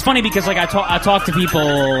 it's funny because like I talk to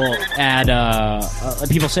people at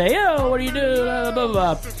people say, "Oh, what do you do?" Blah, blah,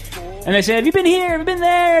 blah. And they say, "Have you been here? Have you been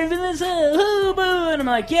there? Have you been this?" And I'm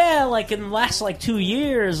like, "Yeah, like in the last 2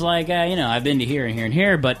 years, I've been to here and here and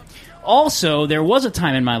here." But also, there was a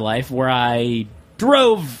time in my life where I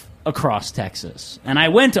drove across Texas, and I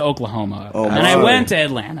went to Oklahoma, and I went to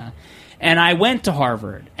Atlanta, and I went to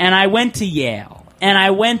Harvard, and I went to Yale, and I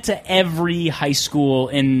went to every high school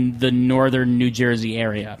in the northern New Jersey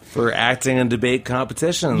area for acting and debate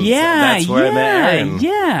competitions. Yeah, that's where I met Aaron.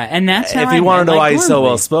 Yeah, and that's how. If you want to know why he's so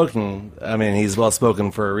well spoken, I mean, he's well spoken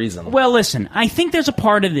for a reason. Well, listen, I think there's a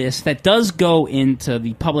part of this that does go into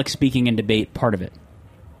the public speaking and debate part of it.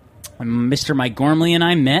 Mr. Mike Gormley and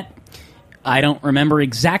I met. I don't remember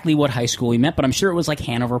exactly what high school we met, but I'm sure it was like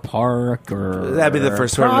Hanover Park or... That'd be the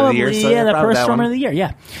first tournament of the year. So yeah, the first tournament of the year,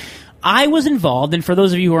 yeah. I was involved, and for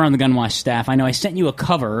those of you who are on the Gunwash staff, I know I sent you a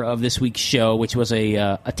cover of this week's show, which was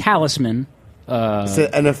a talisman. It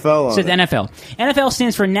said NFL on it. Said NFL. NFL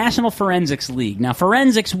stands for National Forensics League. Now,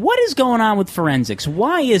 forensics, what is going on with forensics?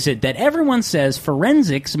 Why is it that everyone says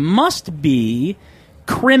forensics must be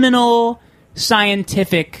criminal,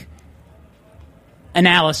 scientific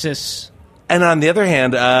analysis? And on the other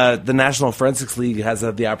hand, the National Forensics League has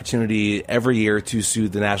the opportunity every year to sue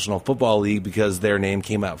the National Football League because their name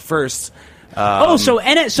came out first. So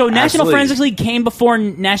National Forensics League came before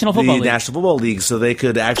National Football League. The National Football League, so they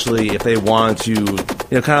could actually, if they wanted to,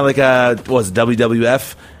 kind of like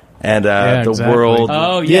WWF and the World.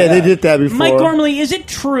 Oh yeah, they did that before. Mike Gormley, is it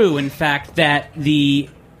true, in fact, that the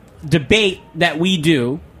debate that we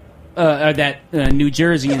do, or that New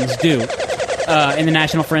Jerseyans do? In the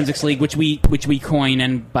National Forensics League, which we coin,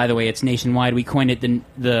 and by the way, it's nationwide. We coined it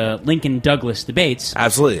the Lincoln Douglas debates.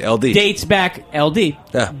 Absolutely, LD dates back. LD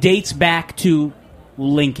dates back to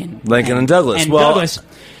Lincoln and Douglas. And well, Douglas.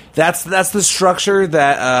 That's the structure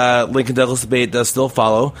that Lincoln Douglas debate does still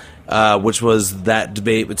follow, which was that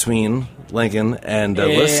debate between Lincoln and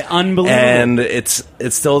Douglas. Unbelievable, and it's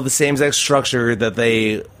still the same exact structure that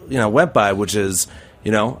they went by, which is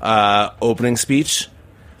opening speech.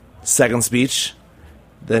 Second speech,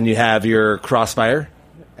 then you have your crossfire,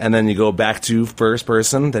 and then you go back to first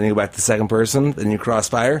person, then you go back to second person, then you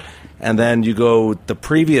crossfire, and then you go the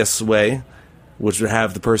previous way, which would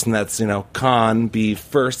have the person that's con be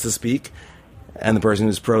first to speak, and the person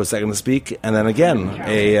who's pro second to speak, and then again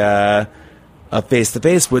a face to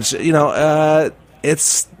face, which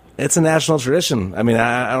it's it's a national tradition. I mean,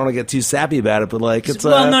 I don't want to get too sappy about it, but like it's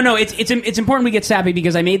no. It's important we get sappy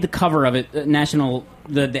because I made the cover of it, the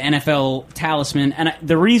NFL talisman, and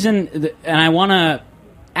the reason, and I want to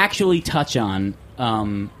actually touch on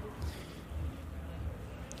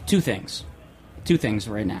two things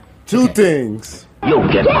right now. Two things. You'll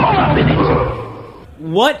get caught up in it.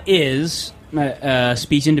 What is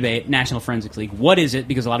speech and debate, National Forensics League? What is it?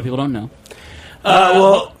 Because a lot of people don't know.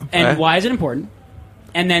 Why is it important?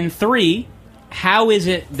 And then 3, how is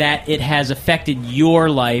it that it has affected your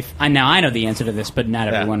life? Now, I know the answer to this, but not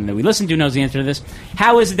everyone that we listen to knows the answer to this.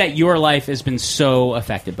 How is it that your life has been so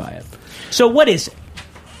affected by it? So what is it?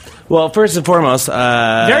 Well, first and foremost...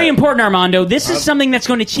 very important, Armando. This is something that's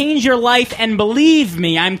going to change your life, and believe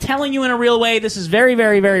me, I'm telling you in a real way, this is very,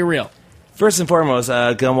 very, very real. First and foremost,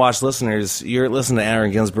 Gunwash listeners, you're listening to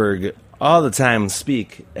Aaron Ginsberg all the time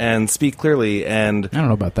speak clearly, and... I don't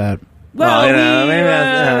know about that. Well, we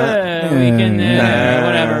can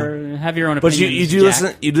whatever. Have your own opinion. But you do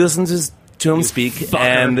listen. You do listen to him speak, fucker.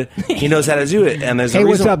 And he knows how to do it. And there's a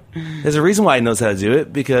reason. What's up? There's a reason why he knows how to do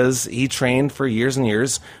it because he trained for years and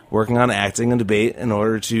years working on acting and debate in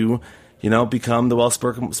order to, become the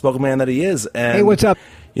well-spoken man that he is. And, hey, what's up?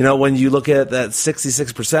 When you look at that,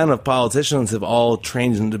 66% of politicians have all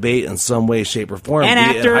trained in debate in some way, shape, or form. And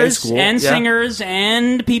actors, in high school. And singers,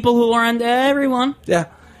 and people who are on everyone. Yeah.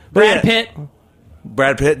 Brad Pitt.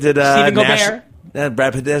 Brad Pitt did Stephen Colbert.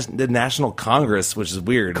 Brad Pitt did National Congress, which is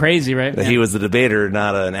weird. Crazy, right? That he was the debater,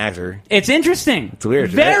 not an actor. It's interesting. It's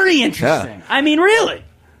weird. Very right? interesting. Yeah. I mean, really.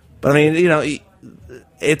 But I mean,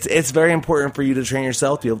 it's very important for you to train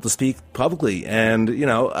yourself to be able to speak publicly, and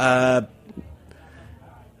again, I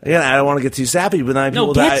don't want to get too sappy, but then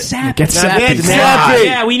people get sappy. Get sappy.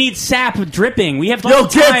 Yeah, we need sap dripping. We have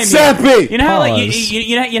lots of time. Get sappy. You know how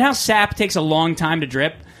you know how sap takes a long time to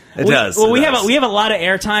drip. It does. Well, we have a lot of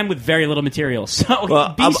airtime with very little material.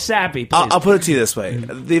 So be sappy, please. I'll put it to you this way: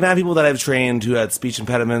 the amount of people that I've trained who had speech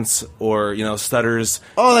impediments or stutters.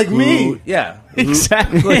 Oh, like me? Yeah,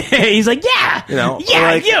 exactly. He's like,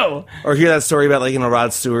 you. Or hear that story about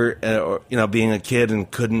Rod Stewart, or being a kid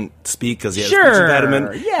and couldn't speak because he had a speech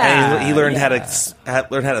impediment. Yeah, and he learned how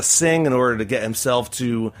to sing in order to get himself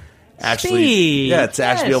to. Actually be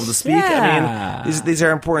able to speak. Yeah. I mean, these are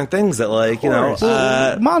important things that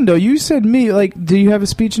Mondo, you said me. Do you have a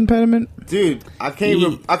speech impediment? Dude, I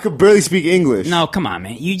could barely speak English. No, come on,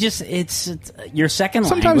 man. It's your second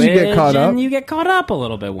sometimes language. Sometimes you get caught up. You get caught up a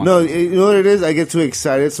little bit. No, you know what it is? I get too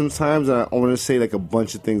excited sometimes, and I want to say a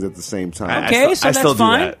bunch of things at the same time. Okay, so that's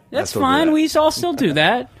fine. That's fine. We all still do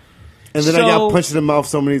that. And then I got punched in the mouth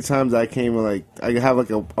so many times that I came I have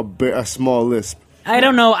a small lisp. I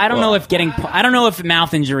don't know if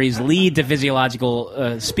mouth injuries lead to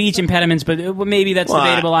physiological speech impediments, but maybe that's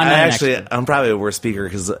debatable. I'm probably a worse speaker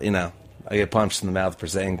because I get punched in the mouth for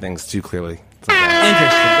saying things too clearly. Interesting.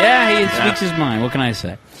 Yeah, he speaks his mind. What can I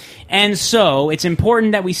say? And so it's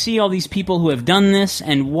important that we see all these people who have done this,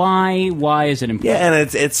 and why? Why is it important? Yeah,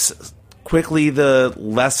 and it's quickly the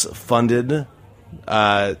less funded.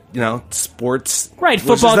 Sports, right?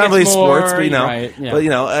 Football, not really more, sports, but right, yeah. but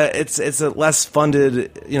it's a less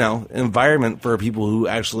funded, environment for people who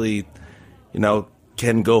actually,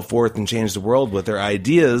 can go forth and change the world with their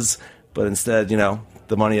ideas. But instead,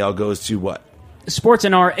 the money all goes to what? Sports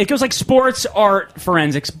and art. It goes like sports, art,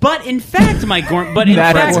 forensics. But in fact, Mike Gormley,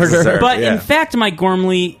 Mike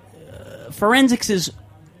Gormley, forensics is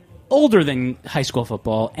older than high school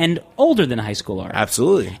football and older than high school art.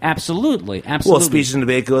 Absolutely. Well, speech and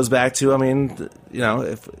debate goes back to,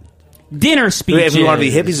 if dinner speeches. If we want to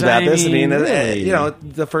be hippies about this, really.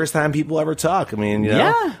 the first time people ever talk.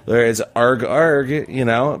 There's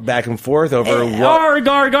arg, back and forth over what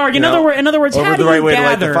arg. In other words, over how the do right you way gather? to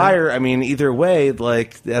light the fire. Either way,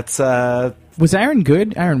 that's. Was Aaron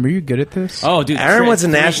good? Aaron, were you good at this? Oh, dude, Aaron went to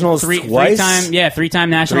nationals twice. Three-time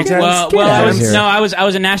nationals. I was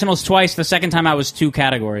at nationals twice. The second time I was 2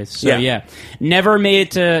 categories. So yeah. Never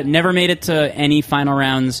made it to any final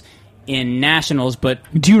rounds in nationals. But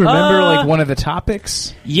do you remember one of the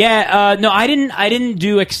topics? Yeah, no, I didn't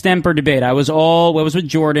do extemp debate. I was with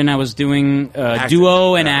Jordan. I was doing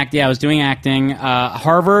duo and act. Yeah, I was doing acting.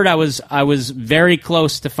 Harvard, I was very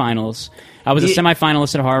close to finals. I was a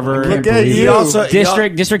semifinalist at Harvard. Look at you.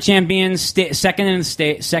 District champion,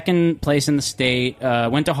 second place in the state.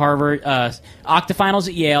 Went to Harvard. Octafinals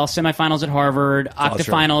at Yale, semifinals at Harvard,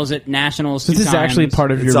 octafinals at nationals. So this is actually part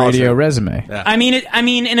of your radio resume. Yeah.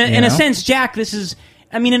 In a sense, Jack, this is.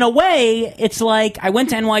 In a way, it's like I went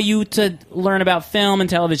to NYU to learn about film and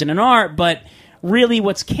television and art, but really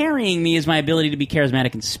what's carrying me is my ability to be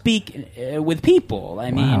charismatic and speak with people.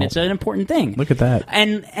 I mean, it's an important thing. Look at that.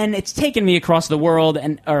 And it's taken me across the world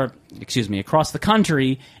across the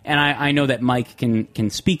country, and I know that Mike can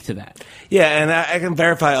speak to that. Yeah, and I can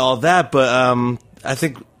verify all of that, but I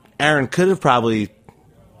think Aaron could have probably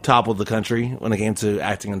toppled the country when it came to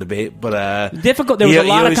acting and debate, but difficult. There was a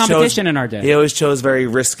lot of competition in our day. He always chose very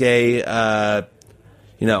risque,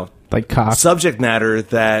 like cock subject matter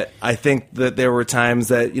that I think that there were times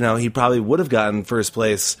that he probably would have gotten first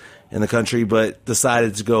place in the country, but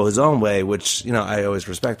decided to go his own way, which I always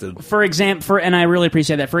respected. For example, and I really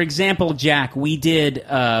appreciate that. For example, Jack, we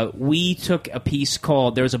took a piece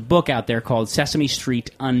called. There was a book out there called Sesame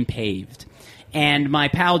Street Unpaved. And my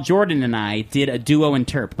pal Jordan and I did a duo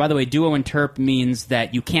interp. By the way, duo interp means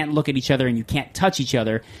that you can't look at each other and you can't touch each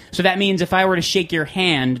other. So that means if I were to shake your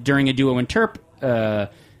hand during a duo interp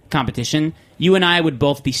competition, you and I would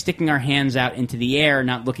both be sticking our hands out into the air,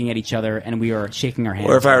 not looking at each other, and we are shaking our hands.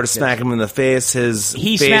 Or if I were to smack him in the face,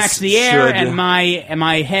 he smacks the air, and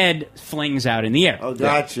my head flings out in the air. Oh,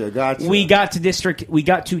 gotcha. We got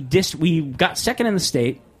second in the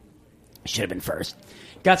state. Should have been first.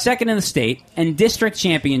 Got second in the state, and district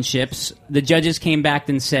championships, the judges came back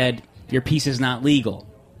and said, your piece is not legal.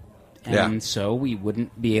 And so we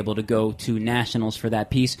wouldn't be able to go to nationals for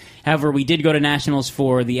that piece. However, we did go to nationals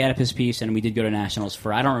for the Oedipus piece, and we did go to nationals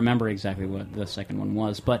for, I don't remember exactly what the second one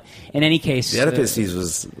was, but in any case... The Oedipus piece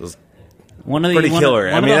was pretty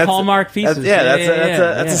killer. One of the hallmark pieces.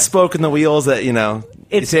 That's a spoke in the wheels that, you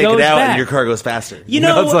take it out and your car goes faster.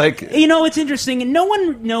 It's interesting. No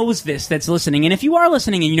one knows this that's listening. And if you are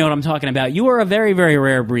listening and you know what I'm talking about, you are a very, very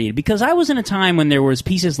rare breed. Because I was in a time when there was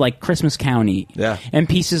pieces like Christmas County. Yeah. And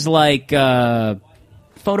pieces like...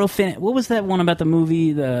 What was that one about the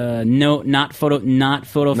movie? Not photo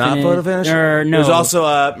finish. Or no. There's also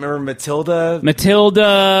remember Matilda,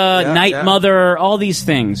 Night Mother, all these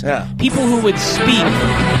things. Yeah. People who would speak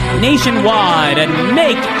nationwide and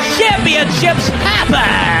make championships happen.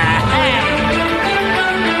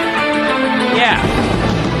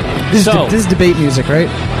 Yeah. This is debate music, right?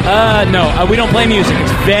 No, we don't play music.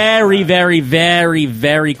 It's very, very, very,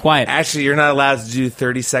 very quiet. Actually, you're not allowed to do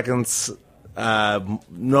 30 seconds.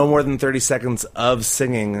 No more than 30 seconds of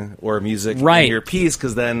singing or music in your piece,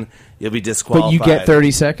 because then you'll be disqualified. But you get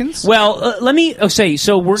 30 seconds? Well, let me say,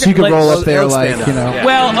 so we're so you can roll up there Yeah.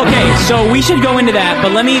 Well, okay, so we should go into that,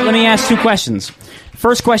 but let me ask two questions.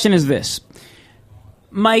 First question is this.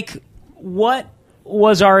 Mike, what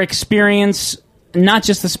was our experience, not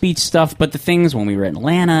just the speech stuff, but the things when we were in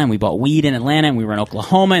Atlanta and we bought weed in Atlanta and we were in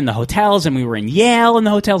Oklahoma in the hotels and we were in Yale in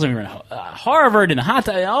the hotels and we were in Harvard in the hot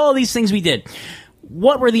tub, all these things we did.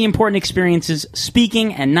 What were the important experiences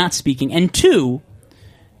speaking and not speaking? And two,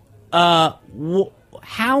 how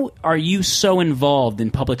are you so involved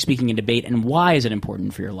in public speaking and debate, and why is it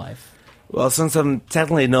important for your life? Well, since I'm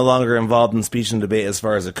technically no longer involved in speech and debate as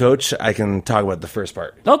far as a coach, I can talk about the first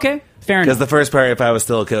part. Okay, fair enough. Because the first part, if I was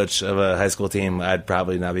still a coach of a high school team, I'd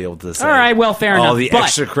probably not be able to say all right, well, fair enough. All the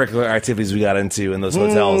extracurricular activities we got into in those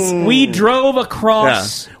hotels. We drove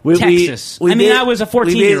across Texas. I was a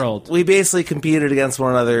 14-year-old. We basically competed against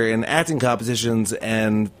one another in acting competitions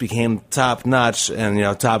and became top-notch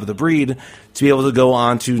and top of the breed to be able to go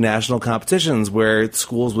on to national competitions where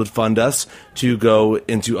schools would fund us to go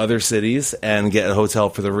into other cities and get a hotel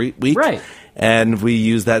for the week. Right. And we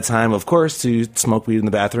used that time, of course, to smoke weed in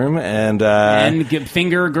the bathroom and get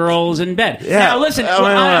finger girls in bed. Yeah. Now, listen,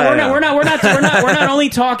 we're not only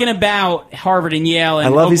talking about Harvard and Yale. And I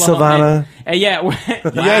love Oklahoma you,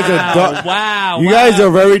 Silvana. You guys are dark. Wow. You guys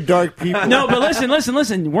are very dark people. No, but listen.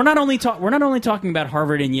 We're not only talking about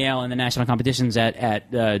Harvard and Yale and the national competitions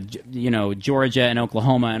at Georgia and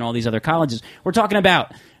Oklahoma and all these other colleges. We're talking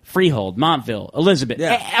about Freehold, Montville, Elizabeth.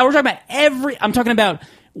 Yeah. We're talking about I'm talking about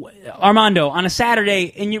Armando on a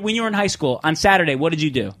Saturday. when you were in high school on Saturday, what did you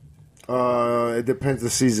do? It depends the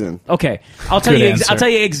season. Okay, I'll tell you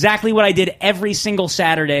exactly what I did every single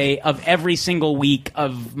Saturday of every single week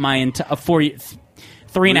of my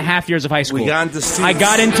 3.5 years of high school. I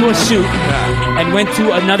got into a suit and went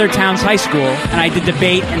to another town's high school, and I did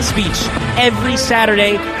debate and speech every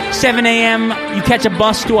Saturday, 7 a.m. You catch a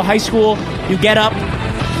bus to a high school, you get up,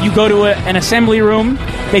 you go to an assembly room,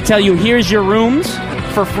 they tell you, here's your rooms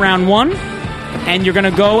for round one, and you're going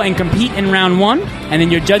to go and compete in round one, and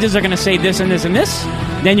then your judges are going to say this and this and this.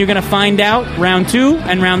 Then you're going to find out round 2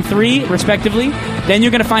 and round 3, respectively. Then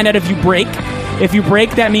you're going to find out if you break. If you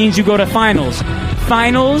break, that means you go to finals.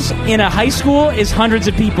 Finals in a high school is hundreds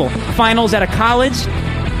of people. Finals at a college,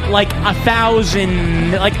 like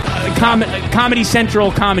 1,000, like a Comedy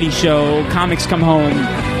Central comedy show, Comics Come Home.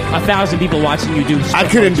 1,000 people watching you do. I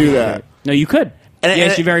couldn't do that. No, you could. And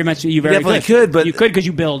you very definitely could, but you could because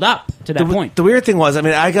you build up to that point. The weird thing was, I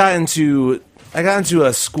mean, I got into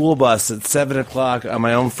a school bus at 7:00 on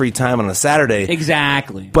my own free time on a Saturday.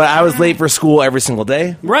 Exactly. But I was late for school every single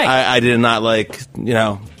day. Right. I did not like,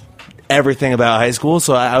 everything about high school,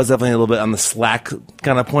 so I was definitely a little bit on the slack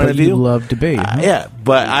kind of point of view. You love debate. Yeah,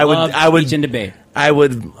 but I would speech and debate. I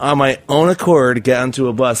would, on my own accord, get onto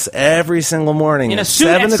a bus every single morning in a suit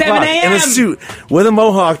 7 at 7 o'clock, a.m. in a suit with a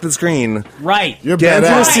mohawk that's green. Right. Get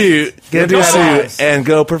into a suit, and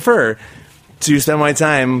go prefer to spend my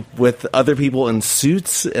time with other people in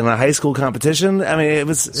suits in a high school competition. I mean, it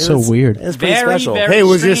was weird. It was pretty Very, special. very Hey,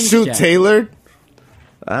 was your strange, suit Jack. tailored?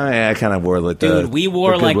 I kind of wore like Dude, we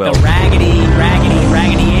wore like the Goodwill. Raggedy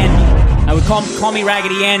Andy. I would call me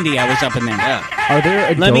Raggedy Andy. I was up in there. Are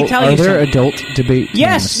there Let me tell you something. adult debate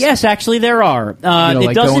teams? Yes, actually there are. It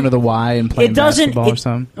like doesn't, going to the Y and playing it doesn't, basketball or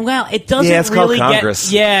something? Well, it doesn't it's really called get.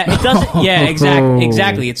 Congress. Yeah, it doesn't. Yeah,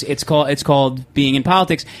 exactly. It's called being in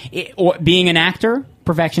politics, or being an actor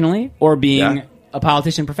professionally, or being a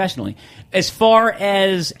politician professionally. As far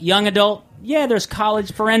as young adult. Yeah, there's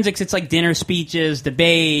college forensics. It's like dinner speeches,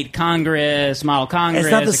 debate, Congress, model Congress.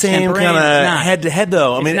 It's not the same kind of head-to-head,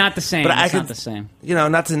 though. It's not the same. It's not the same.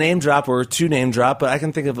 Not to name drop or to name drop, but I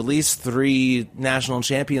can think of at least 3 national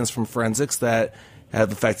champions from forensics that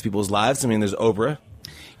have affected people's lives. I mean, there's Oprah.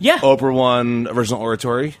 Yeah. Oprah won original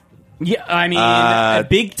oratory. Yeah, I mean, a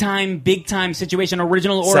big time situation.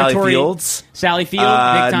 Original oratory. Sally Fields.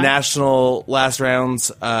 Big time. National last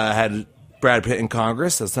rounds had Brad Pitt in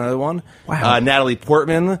Congress. That's another one. Wow. Natalie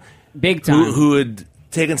Portman. Big time. Who had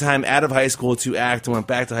taken time out of high school to act and went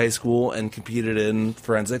back to high school and competed in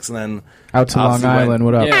forensics and then out to Long Island.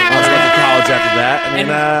 What up? Yeah. I was going to college after that. I mean,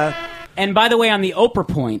 and by the way, on the Oprah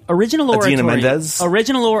point, original oratory, Adina Mendez.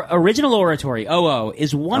 original oratory, OO,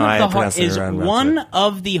 is one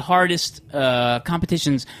of the hardest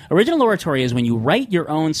competitions. Original oratory is when you write your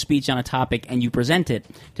own speech on a topic and you present it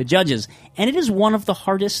to judges, and it is one of the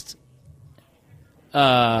hardest.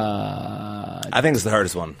 I think it's the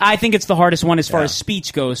hardest one. I think it's the hardest one as far as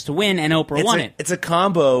speech goes to win, and Oprah won it. It's a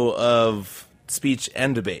combo of speech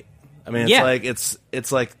and debate. I mean, it's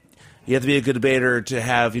like you have to be a good debater to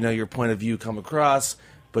have your point of view come across,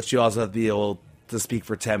 but you also have to be able to speak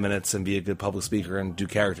for 10 minutes and be a good public speaker and do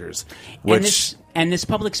characters. And this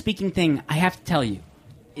public speaking thing, I have to tell you,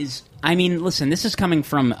 listen, this is coming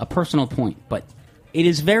from a personal point, but it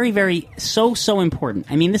is very, very, so important.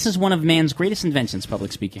 I mean, this is one of man's greatest inventions,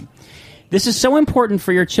 public speaking. This is so important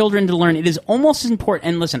for your children to learn. It is almost as important.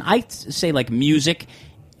 And listen, I say like music,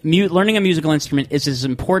 learning a musical instrument is as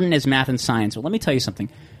important as math and science. But let me tell you something.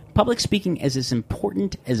 Public speaking is as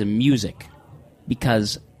important as a music.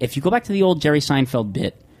 Because if you go back to the old Jerry Seinfeld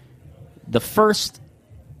bit, the first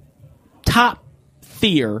top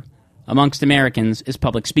fear amongst Americans is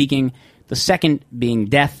public speaking. The second being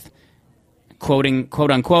death. Quoting,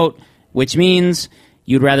 quote unquote, which means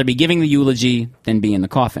you'd rather be giving the eulogy than be in the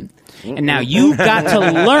coffin. And now you've got to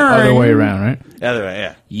learn. Other way around, right? The other way,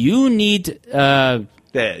 yeah. You need. You'd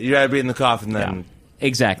rather be in the coffin than. Yeah.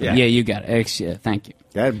 Exactly. Yeah, you got it. Thank you.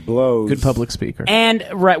 That blows. Good public speaker. And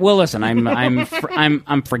well, listen,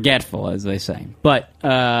 I'm forgetful, as they say. But hey,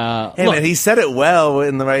 man, he said it well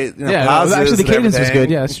in the right. Actually, the cadence was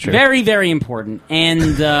good. Yeah, that's true. Very, very important. And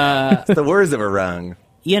it's the words that were wrong.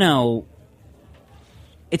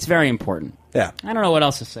 It's very important. Yeah. I don't know what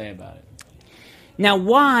else to say about it. Now,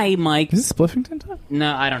 why, Mike? Is this Spliffington time?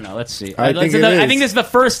 No, I don't know. Let's see. I think this is the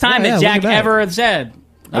first time that Jack ever said.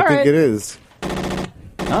 I think it is.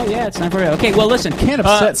 Oh, yeah, it's time for it. Okay, well, listen. Can't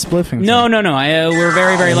upset Spliffington. No. We're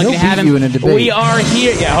very, very lucky to have him. You in a debate. We are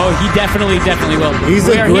here. Yeah, he definitely will. He's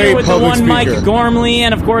we a are great here with the one speaker. Mike Gormley,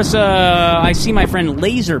 and of course, I see my friend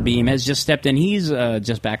Laserbeam has just stepped in. He's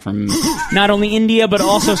just back from not only India, but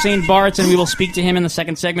also St. Bart's, and we will speak to him in the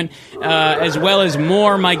second segment, as well as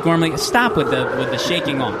more Mike Gormley. Stop with the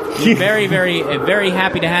shaking off. We're very, very, very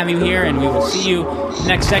happy to have you here, and we will see you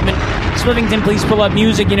next segment. Spliffington, please pull up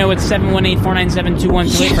music. It's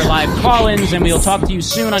 718-497-2128 for live call-ins, and we'll talk to you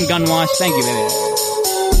soon on Gunwash. Thank you, baby.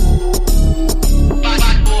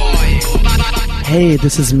 Hey,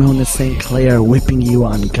 this is Mona St. Clair whipping you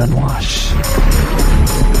on Gunwash.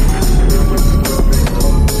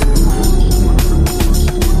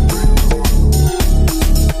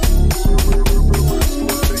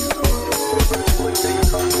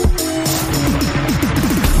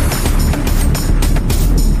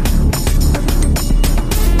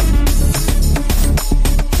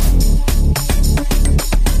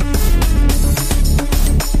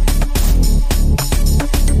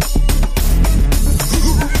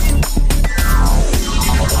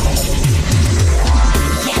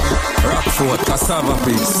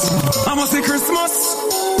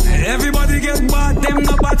 Everybody get bad, them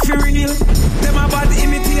no bad for real. Them a bad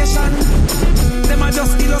imitation. Them a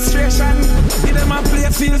just illustration. Give them a play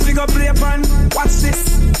field, figure play pan. Watch this.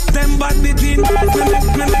 Them bad between birds, me make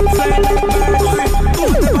fly like birds.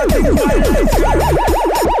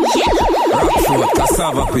 Rockford,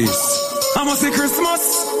 cassava piece. I must say Christmas.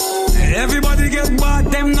 Everybody get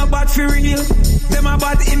bad, them no bad for real. Them a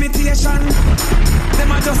bad imitation.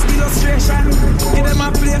 Them a just illustration. Give them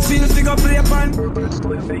a play field, figure play pan.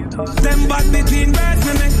 Them bad between birds,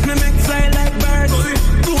 me make fly like birds.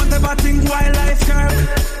 Don't ever think wildlife curve.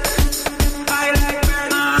 I like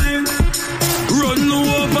birds. Run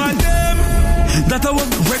over them. That I was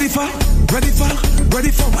ready for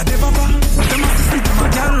whatever. Them a speak, them a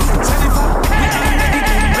girl, Jennifer. We ain't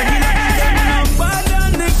regular. Them no bad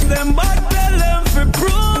and if them bad, tell them for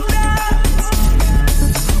prove that.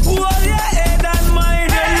 Hold your head and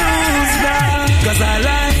mind and lose that. Cause I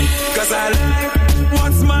like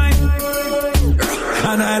what's mine.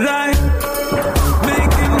 And I like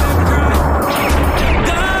making them cry.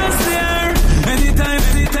 Cause there,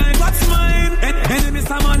 anytime, what's mine? Enemy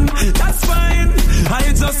someone, that's fine. I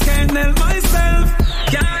just can't help myself.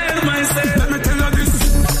 Let me tell you this.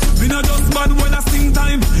 Me not just bad when I sing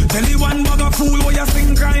time. Tell you one bag of fool where you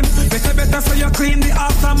sing crime. Better so you clean the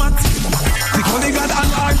aftermath. Because they got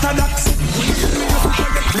an orthodox.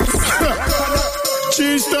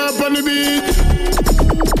 Cheese stop on the beat.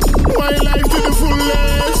 Wildlife to the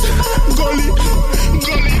fullest. Gully.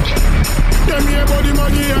 Them here body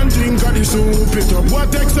money and drink of the soup it up.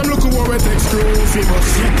 What text them look what we text screw. Famous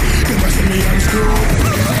shit. They must see me and screw.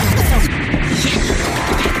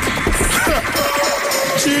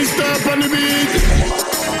 Cheese stop on the beat.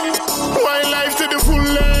 Wildlife to the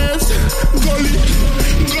fullest. Gully.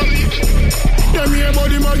 Them here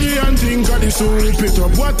body money and drink of the soup it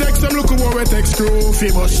up. What text them look what we text screw.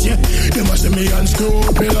 Famous shit. They must see me and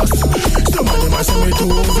scrupulous. Some of them must see me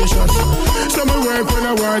too vicious. Some of work when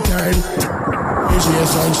I work time. It's your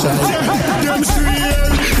sunshine. Them sweet,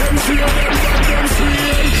 them sweet.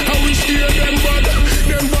 How we steer them bad.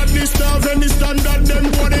 Them badness staff and the standard. Them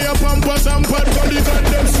body up and pass and pad. Cause they got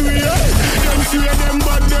them sweet. Them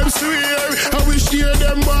bad, them sweet. How we steer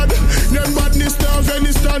them bad. Them badness staff and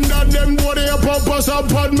the standard. Them body up and pass and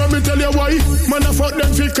pad. Let me tell you why. Man, I fuck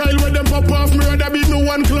them fit Kyle when them pop off. Me rather be no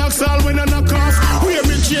one clock all when I knock off. We have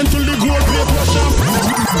me chain till the gold plate wash off.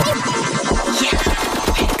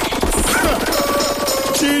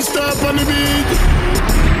 Cheese stop on the beat.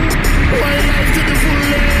 Wildlife to the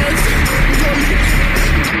fullest.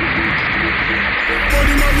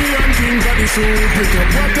 Body money and drink of the soup it up.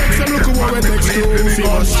 What text them look what we text too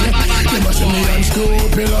famous. They must see me and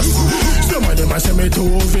scrupulous. Some of them must see me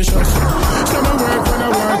too vicious. Some of work when I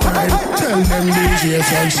work time. Tell them DJ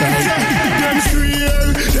sunshine.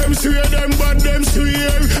 Them swear, them bad, them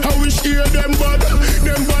swear. How we steer them bad.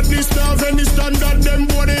 Them bad the staff and the standard. Them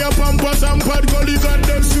body up and pass and pad. Gully got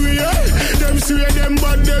them swear, them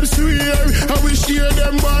bad, them swear. How we steer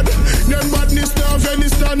them bad. Them bad the staff and the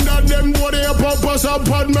standard. Them body up and pass and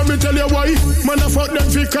pad. Let me tell you why. Man, I fuck them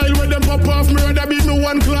fit Kyle when them pop off. Me rather be no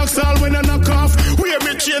one clock all when I knock off. We have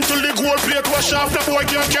me chain till the gold plate wash off. The boy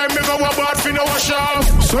can't carry me go a bad fin a wash off.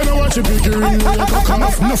 So now watch you pick your ring when you cock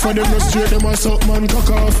off. Enough of them no straight, them a suck man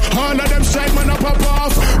cock off. All of them strike man a pop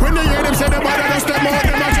off. When they hear them say them bad, I just them out,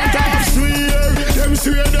 them a jump off. Them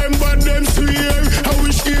swear, them bad, them swear. How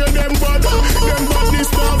we steer them bad. Them bad this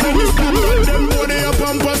stuff and this standard. Them body up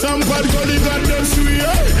and pass and pad. Gully got them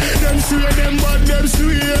swear, them bad, them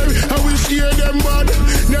swear. How we steer them bad.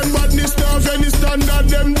 Them bad this stuff and this standard.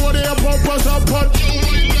 Them body up and pass and pad.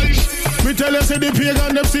 Me tell you, say the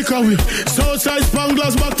pagan them sick of we. Southside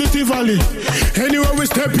Spanglers back to Tivoli. Anywhere we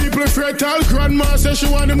step, people fertile. Grandma says she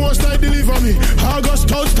want the most I deliver me. August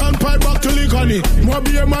Town pipe back to Ligani. More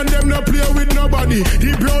be a man, them not play with nobody.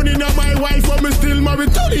 The brownie not my wife, but me still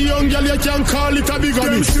married to the young girl. You can call it a big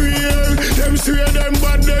one. Them swear, them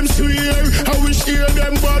bad, them swear. How we steer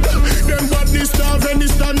them bad. Them bad the staff and the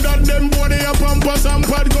standard. Them body up and pass and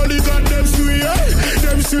pad. Gully got them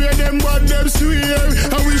swear, them bad, them swear.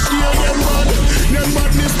 How we steer them. Them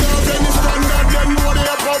bad this stuff and the standard. Them body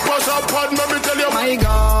up and pass and pad. Let me tell you. My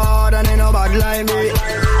God, and ain't no bad like me.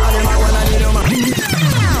 And them a wanna need no man.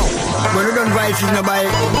 When you done vice in the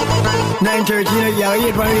bike 9:13, you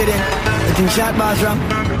hit one with it. I think shot boss from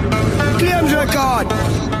Claims record.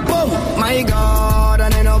 Boom. My God,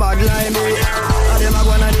 and ain't no bad like me. And them a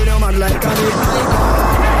wanna need no man like me. My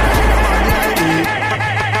God, and ain't no bad like me.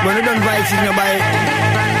 When you done vice in the bike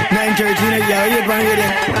 9:13, you hit one with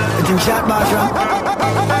it. I think shot boss from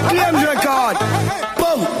Claims record.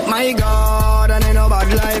 Boom. My God, and ain't no bad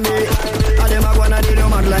like me. And them a wanna need no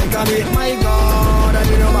man like me. My God, and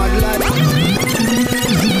ain't no bad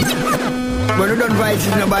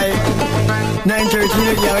prices no buy.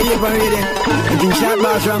 9:13 yeah, you can read it. You think shot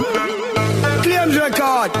boss from Claims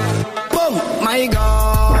record. Boom, my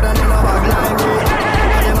God, I don't know about like me.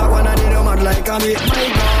 I them a wanna they no mad like me. My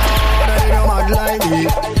God, I they no mad like me.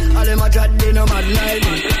 I them a chat they no mad like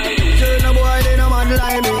me. Turn a boy they no mad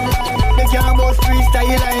like me. They can't boast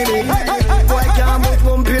freestyle like me. Boy can't boast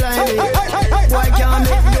bumpy like me. Boy can't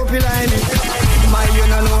make dopey like me. My you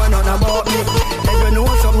don't know nothing about me. If you know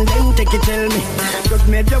something then take it tell me. Just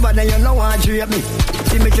make your bad and you know want to rape me.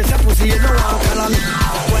 See me just a pussy you know want to call me.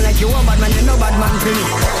 Well like you a bad man you know bad man for me.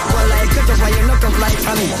 Well like you tough and you know tough like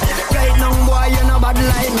for me. Right now boy you know bad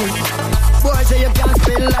like me. Boy say you can't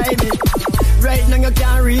spell like me. Right now you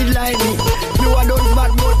can't read like me. You are those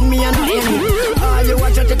bad but me and me. All you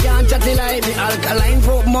watch out you can't chat like me. Alkaline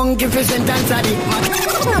folk monkey for sentence of it.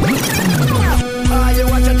 All you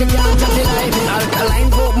watch out you can't chat like me.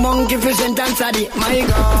 Alkaline folk monkey for sentence of it. My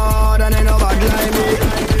God, and I know bad like me.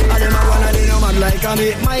 All them a wanna they know mad like me.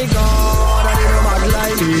 My God, and they know mad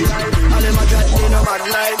like me. All them a chat they know mad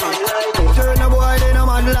like me. Turn a boy they know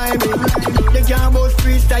mad like me. They can't boast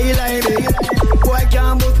freestyle like me. Boy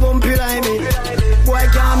can't boast bumpy like me. Boy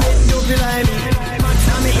can't make dopey like me. Max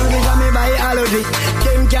on me English and me biology.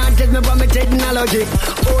 Them can't test me from me technology.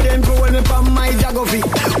 Oh them go me from my geography.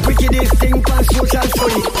 Wickedest thing from social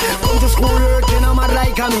study. Come to school working I'm mad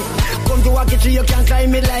like me. Come to walk it tree you can't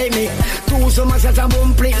climb it like me. Do so much that I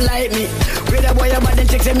won't play like me. With a boy you bad and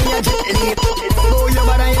check me a jet. Oh you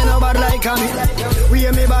bad and you know bad like me. We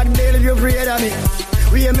hear me bad bail if you afraid of me.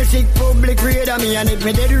 We hear me sick public afraid of me. And if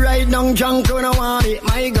me dead right now junk you don't want it.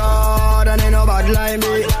 My God and they know bad like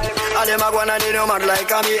me. All them a wanna they know mad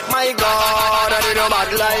like me. My God and they know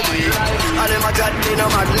mad like me. All them a chat they know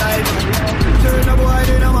mad like me. Turn a boy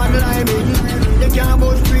they know mad like me. They can't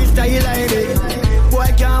boast freestyle like me.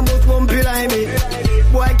 Boy can't boast bumpy like me.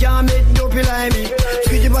 Boy can't make dopey like me.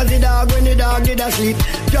 Squeeze it was the dog when the dog did asleep.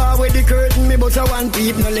 Dog with the curtain me but a one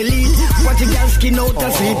peep. No lily. Watch a girl skin out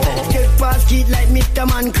to sleep. Step past kid like Mr.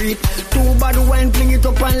 Man creep. Too bad wine fling it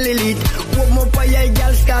up and lily. Woke up a yeah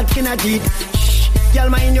girl start skin a teeth. Y'all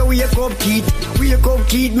mind you wake up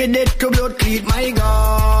kid, me dead to blood cleat. My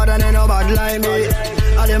God, and they know bad like me.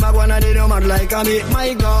 All them a wanna they know mad like me.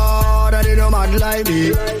 My God, and they know mad like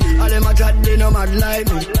me. All them a chat they know mad like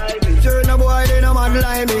me. Turn a boy they know mad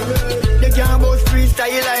like me. They can't boast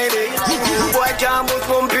freestyle like me. Boy can't boast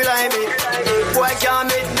bumpy like me. Boy can't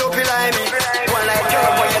make dopey like me. One like you,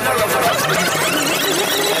 boy you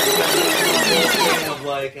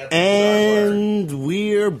know. And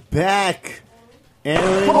we're back.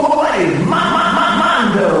 Aaron. Boy,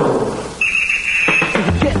 Mondo.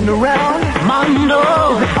 Getting around, Mondo.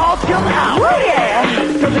 All come out. Oh yeah.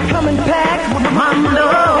 Does it come in packs? Mondo.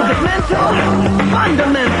 Is it mental?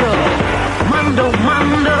 Fundamental. Mondo. Is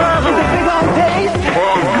it big on taste?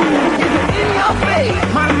 Is it in your face?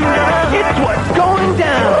 Mondo. It's what's going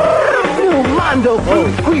down. New Mondo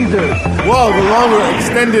fruit squeezers. Whoa, the longer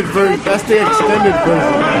extended version. That's the extended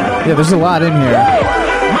version. Yeah, there's a lot in here.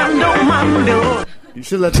 Mondo. You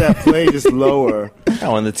should let that play just lower.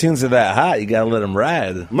 Oh, when the tunes are that hot, you gotta let them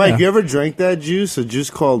ride. Mike, you ever drank that juice? A juice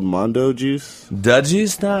called Mondo juice? Dud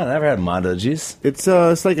juice? No, I never had Mondo juice. It's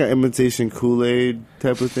like an imitation Kool-Aid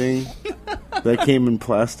type of thing that came in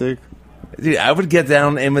plastic. Dude, I would get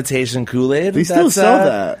down imitation Kool-Aid. They still sell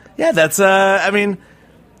that. Yeah, that's, I mean,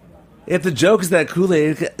 if the joke is that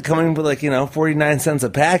Kool-Aid coming with 49 cents a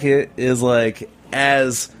packet is like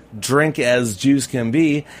as drink as juice can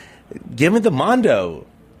be, give me the Mondo.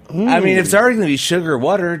 I mean, if it's already going to be sugar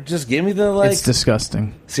water, just give me the It's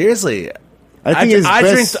disgusting. Seriously. I drink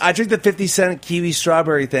the 50-cent kiwi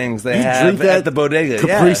strawberry things they have at the bodega.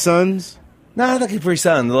 Capri Suns? No, not Capri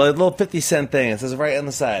Sun. The little 50-cent thing. It says right on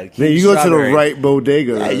the side. Then you go to the right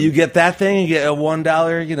bodega. Yeah, you get that thing. You get a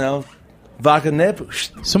 $1, vodka nip.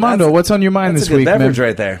 So, Mondo, what's on your mind this week, man? Beverage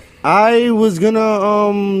right there. I was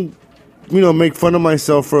gonna, make fun of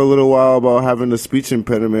myself for a little while about having a speech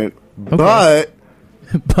impediment, Okay.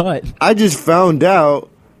 but I just found out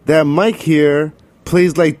that Mike here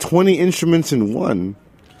plays like 20 instruments in one,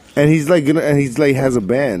 and he's has a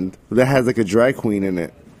band that has like a drag queen in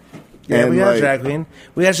it. Yeah, we got a drag queen.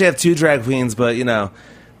 We actually have two drag queens, but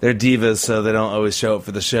they're divas, so they don't always show up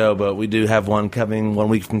for the show. But we do have one coming 1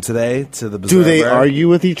 week from today to the Bizarre Do they Bar. argue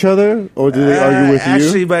with each other, or do they argue with you?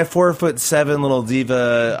 Actually, my 4'7" little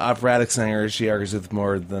diva operatic singer, she argues with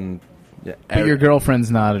more than. Yeah, But your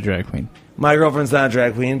girlfriend's not a drag queen. My girlfriend's not a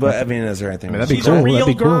drag queen, but I mean, is there anything? That'd be She's cool. a real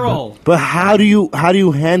That'd be girl. Cool, But how do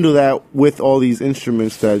you handle that with all these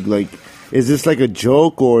instruments? That is this like a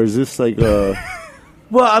joke, or is this like a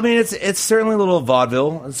Well, I mean, it's certainly a little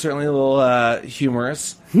vaudeville. It's certainly a little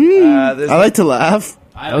humorous. I like to laugh.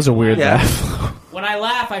 That was a weird laugh. When I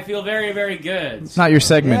laugh, I feel very, very good. It's not your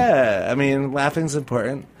segment. Yeah, I mean, laughing's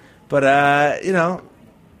important. But, you know,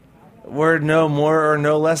 we're no more or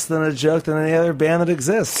no less than a joke than any other band that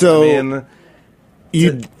exists. So, I mean,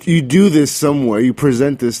 you do this somewhere. You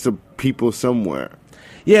present this to people somewhere.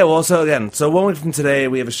 Yeah, well, so 1 week from today,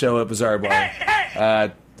 we have a show at Bazaar Bar.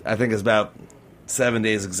 I think it's about 7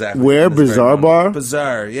 days exactly. Where? Bazaar Bar?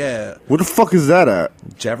 Bazaar, yeah. Where the fuck is that at?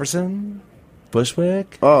 Jefferson?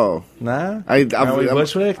 Bushwick? Oh. Nah? I'm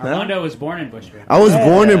Bushwick? No? Armando was born in Bushwick. I was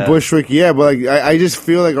born in Bushwick, yeah, but like I just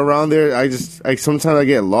feel like around there, sometimes I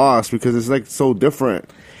get lost because it's like so different.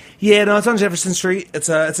 Yeah, no, it's on Jefferson Street. It's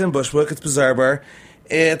in Bushwick. It's Bazaar Bar.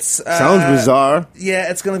 It's sounds bizarre.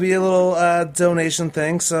 Yeah, it's going to be a little donation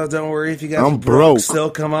thing, so don't worry if you guys I'm are broke. Still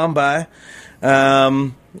come on by.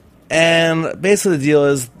 And basically the deal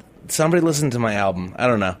is somebody listened to my album. I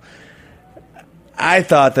don't know. I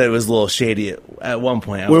thought that it was a little shady at one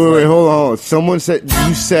point. Wait, hold on. Someone said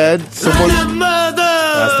someone.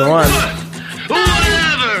 That's the one.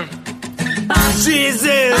 Whatever. She's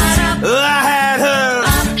this. I had her.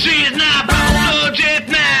 She's not broke, so it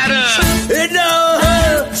matters. It know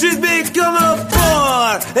her. She's become a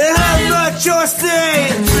bore. It has not your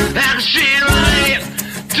say. How can she relate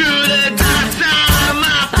to the dark side of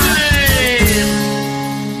my place?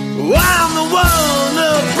 I'm the one,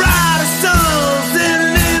 the brightest sun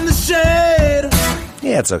sitting in the shade.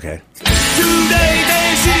 Yeah, it's okay. Today,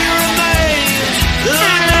 day she remains the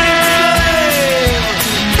flame.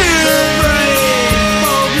 The brave,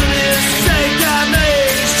 for goodness sake, I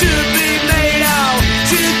made should be made out.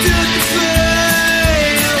 She took the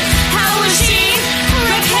flame. How was she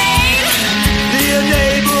repaid? The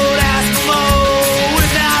enabled Eskimo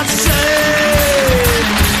without shame.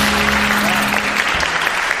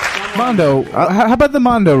 Mondo, how about the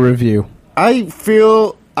Mondo review? I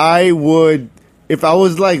feel I would, if I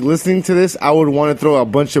was like listening to this, I would want to throw a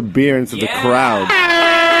bunch of beer into the crowd.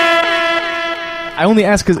 I only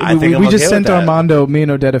ask because we just sent Armando. Me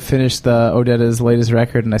and Odetta finished Odetta's latest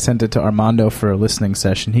record, and I sent it to Armando for a listening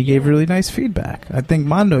session. He gave really nice feedback. I think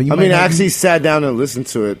Mondo. I actually sat down and listened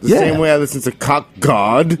to it the same way I listened to Cock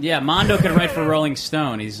God. Yeah, Mondo could write for Rolling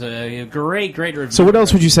Stone. He's a great reviewer. So what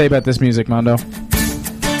else would you say about this music, Mondo?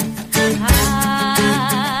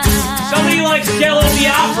 Somebody likes Jello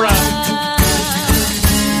Biafra.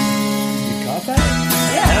 You caught that?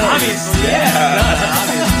 Yeah, obviously. Yeah.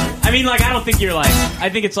 Obviously. I mean, like, I don't think you're like. I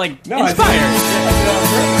think it's like inspired.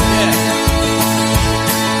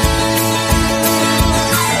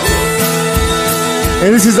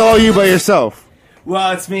 And this is all you by yourself.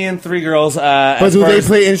 Well, it's me and three girls. But do they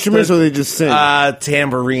play instruments or they just sing?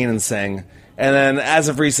 Tambourine and sing. And then, as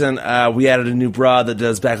of recent, we added a new broad that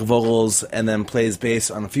does backup vocals and then plays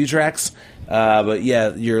bass on a few tracks. But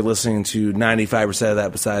yeah, you're listening to 95% of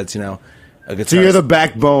that besides, a guitar. So you're the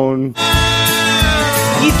backbone.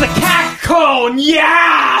 He's the cat cone,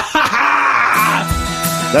 yeah!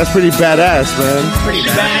 That's pretty badass, man. Pretty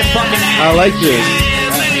bad fucking ass. I like this.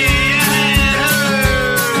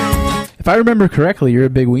 If I remember correctly, you're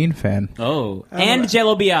a big Ween fan. Oh, and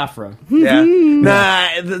Jello Biafra. Yeah.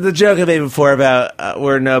 Nah, the joke I made before about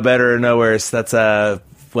we're no better or no worse, that's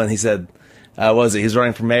when he said, what was it? He was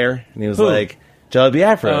running for mayor, and he was like, Jello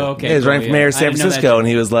Biafra. Oh, okay. Yeah, he was running for mayor of San Francisco, and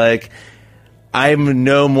he was like, I'm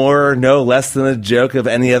no more, no less than a joke of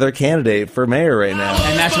any other candidate for mayor right now.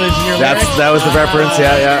 And that's what your lyric? That was the reference,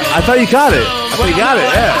 yeah. I thought you got it.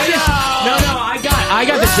 Yeah. I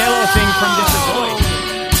got the Jello thing from Distant Voice.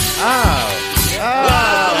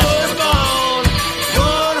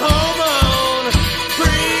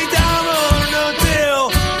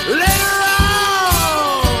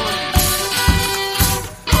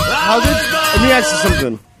 Let me ask you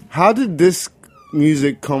something. How did this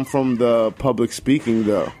music come from the public speaking,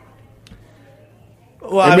 though?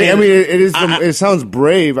 Well, I mean, it sounds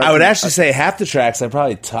brave. I would actually say half the tracks I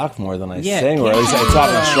probably talk more than I sing, or at least I talk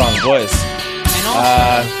in a strong voice. And also,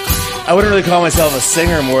 I wouldn't really call myself a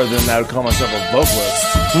singer more than I would call myself a vocalist.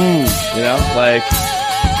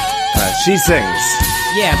 She sings.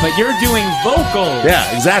 Yeah, but you're doing vocals.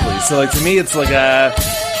 Yeah, exactly. So, to me, it's like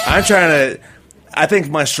I'm trying to. I think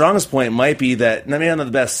my strongest point might be that, I'm not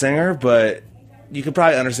the best singer, but you could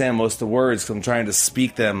probably understand most of the words because I'm trying to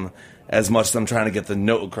speak them as much as I'm trying to get the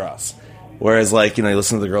note across. Whereas, you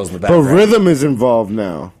listen to the girls in the background. But rhythm is involved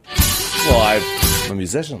now. Well, I'm a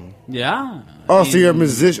musician. Yeah. Oh, so you're a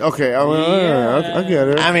musician? Okay, I get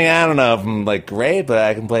it. I mean, I don't know if I'm like great, but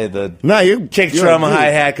I can play the you kick drum,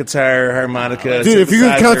 hi-hat, guitar, harmonica. Dude, if you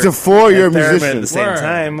can count to 4, you're a musician. At the same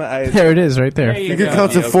time, there it is, right there. you can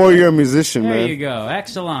count to 4, you're a musician, there man. There you go.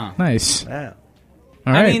 Excellent. Nice. Yeah.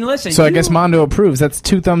 All right. I mean, listen. So I guess Mondo approves. That's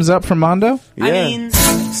 2 thumbs up from Mondo. Yeah. I mean,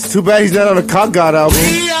 it's too bad he's not on a Cock God album.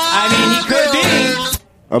 I mean, he could be.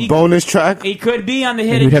 A bonus track? He could be on the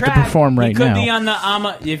hidden We'd have track. to perform right He could now. be on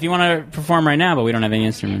the if you want to perform right now, but we don't have any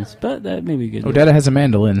instruments. But that maybe we could. Odetta has a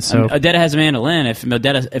mandolin, so Odetta has a mandolin. If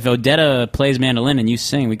Odetta plays mandolin and you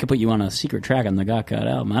sing, we could put you on a secret track on the Got God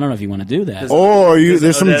album. I don't know if you want to do that. Or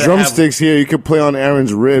there's some drumsticks here. You could play on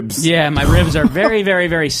Aaron's ribs. Yeah, my ribs are very, very,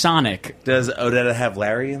 very sonic. Does Odetta have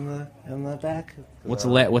Larry in the back? What's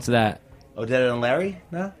that? Odetta and Larry?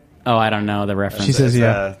 No. Oh, I don't know the reference. She says,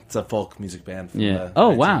 yeah. It's a folk music band. From Yeah. Oh,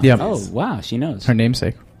 wow. Yeah. Oh, wow. She knows. Her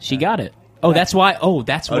namesake. She got it. Oh, that's why. Oh,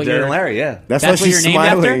 that's what Odetta you're. and Larry, yeah. That's why what she's you're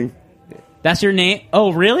named smiling. after? That's your name?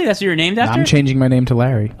 Oh, really? That's what you're named after? I'm changing my name to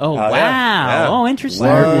Larry. Oh, wow. Yeah. Oh, interesting.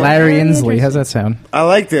 Larry Inslee. How's that sound? I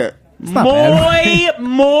like that. It's not bad.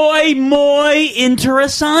 Muy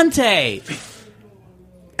interesante.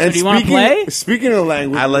 And do you want to play? Speaking of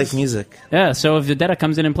language, I like music. Yeah, so if Odetta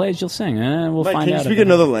comes in and plays, you'll sing. We'll Mike, find can out. you speak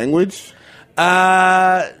another language?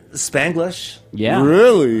 Spanglish. Yeah.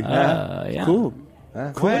 Really? Yeah. Cool.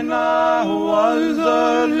 When I was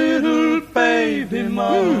a little baby,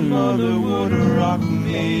 my mother would rock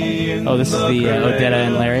me. Oh, this is the Odetta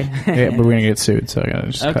and Larry. Yeah, but we're gonna get sued, so I gotta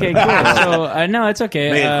just Okay, cut it. cool. So no, it's okay.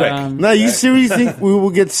 Make it quick. Now, you seriously think we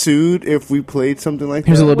will get sued if we played something like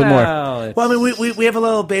Here's that? a little bit more. Well, I mean, we have a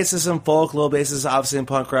little basis in folk, a little basis obviously in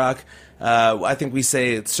punk rock. I think we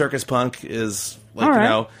say circus punk is like All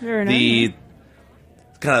right. Very nice. the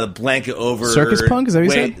kind of the blanket over Circus punk? Is that what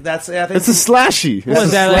you said? That's I think It's a slashy. What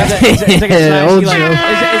is that? It's like a Yeah, slashy, old like,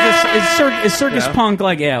 is circus Yeah. punk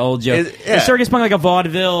like old joke? Is circus punk like a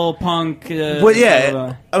vaudeville punk? Well,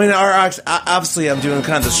 yeah. I mean, obviously, I'm doing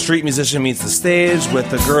kind of the street musician meets the stage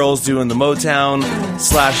with the girls doing the Motown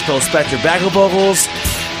 / Phil Spector backup vocals.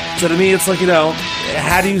 So to me, it's like,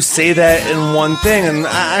 how do you say that in one thing? And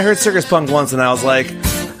I heard circus punk once, and I was like,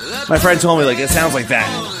 my friend told me, like, it sounds like that.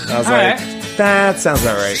 And I was All like, right. that sounds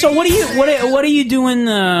about right. So what are you doing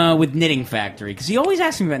with Knitting Factory? Because he always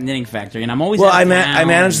asks me about Knitting Factory, and I'm always I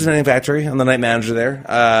manage the Knitting Factory. I'm the night manager there.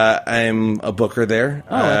 I'm a booker there.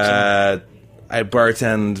 Oh, excellent. I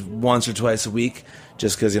bartend once or twice a week,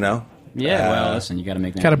 just because Yeah, well, listen, you got to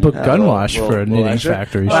make that. Got to book Gunwash for a Knitting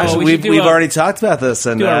Factory. Well, we've already talked about this,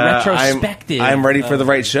 and do a retrospective. I'm ready for the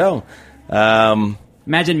right show.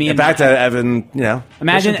 Imagine me. In fact, I've been,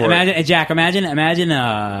 Imagine, Jack. Imagine.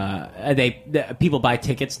 People buy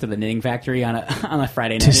tickets to the Knitting Factory on a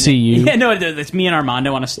Friday night To see you. Yeah, no, it's me and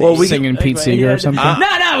Armando on a stage. Well, singing Pete Seeger or something.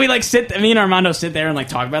 No, we sit. Me and Armando sit there and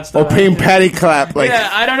talk about stuff. Or paying patty clap. Yeah,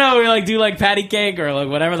 I don't know. We do patty cake or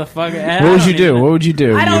whatever the fuck. What would you do? What would you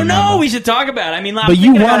do? I don't know. We should talk about it. I mean, but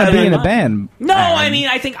you want to be in a band? No, I mean,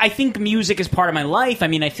 I think music is part of my life. I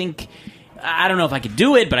mean, I don't know if I could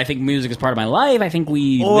do it, but I think music is part of my life. I think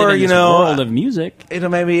we live in this world of music.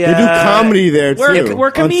 Maybe they do comedy there too. We're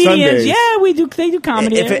comedians. Yeah, we do. They do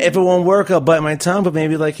comedy. If it won't work, I'll bite my tongue. But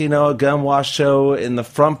maybe a Gunwash show in the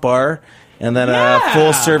front bar, and then a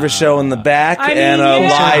full service show in the back, and a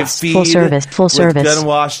live feed. Full service. With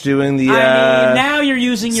Gunwash doing the. Now you're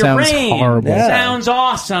using your sounds brain. Horrible. Yeah. Sounds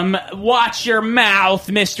awesome. Watch your mouth,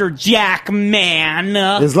 Mr. Jack Man.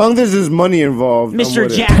 As long as there's money involved, Mr.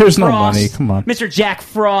 Jack There's Frost. no money. Come on. Mr. Jack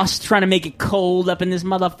Frost trying to make it cold up in this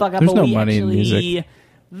motherfucker. There's but no we money in actually music.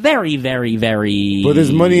 Very, very, very. But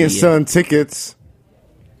there's money in selling tickets.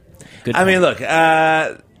 Good I mean, look.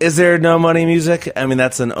 Is there no money in music? I mean,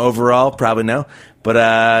 that's an overall, probably no. But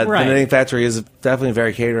the Knitting Factory is definitely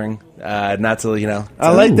very catering. Not to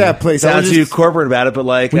I like that place. Sound too corporate about it, but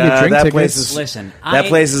that place is. Listen, that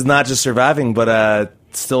place is not just surviving, but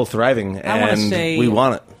still thriving, and we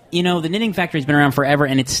want it. The Knitting Factory's been around forever,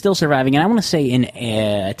 and it's still surviving. And I want to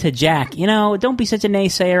say to Jack, don't be such a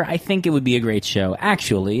naysayer. I think it would be a great show,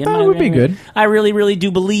 actually. That would be good. I really, really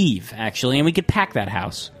do believe, actually, and we could pack that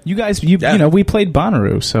house. You guys, you know, we played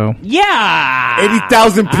Bonnaroo, so yeah,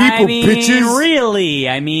 80,000 people, bitches. Really,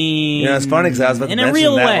 I mean, it's funny because I was about to in a mention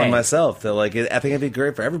real that way. one myself. That I think it'd be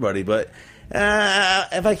great for everybody, but.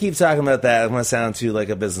 If I keep talking about that, I'm going to sound too like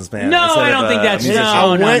a businessman. No, I don't think that's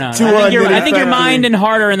no. I think your mind and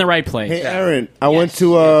heart are in the right place. Hey, Aaron, I went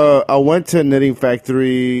to Knitting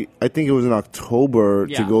Factory. I think it was in October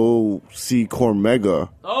to go see Cormega.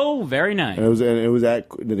 Oh, very nice. And it was at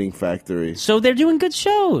Knitting Factory. So they're doing good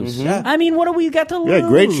shows. Mm-hmm. I mean, what do we got to lose? Yeah,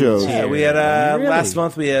 great shows. Yeah, we had last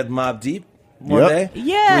month we had Mobb Deep. one day.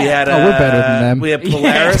 Yeah. We had, we're better than them. We had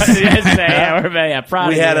Polaris. We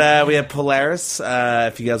had Polaris.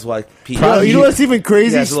 If you guys like, you know what's even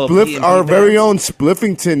crazy? Our very own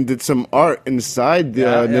Spliffington did some art inside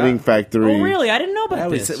the knitting factory. Oh, really? I didn't know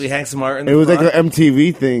about this. We hang some art in it was like an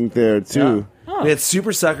MTV thing there too. Oh. We had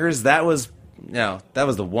Super Suckers. That was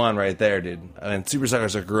the one right there, dude. I mean, Super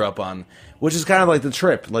Suckers I grew up on, which is kind of like the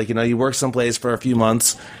trip. Like, you work someplace for a few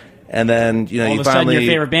months, and then, all you of a finally... sudden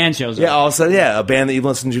your favorite band shows up. Yeah, all of a sudden, a band that you've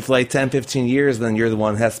listened to for like 10, 15 years, and then you're the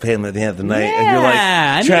one who has to pay them at the end of the night. And you're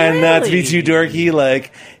like, trying not to be too dorky,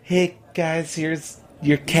 like, hey, guys, here's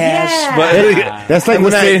your cash. Yeah. But that's like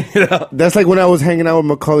that's like when I was hanging out with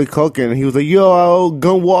Macaulay Culkin, and he was like, "Yo,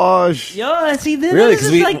 Gun Wash." Yo, see, this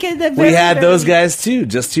because is we had those guys too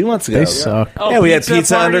just 2 months ago. They suck. Yeah, we had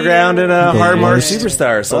Pizza Underground and Harmar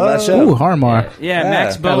Superstar. So that show. Ooh, Harmar. Yeah,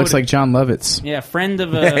 Max Bode. That looks like John Lovitz. Yeah, friend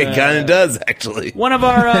of. It kind of does actually. One of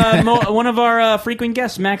our frequent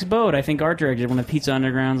guests, Max Bode, I think art director, one of Pizza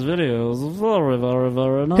Underground's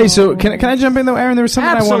videos. Hey, so can I jump in though, Aaron? There was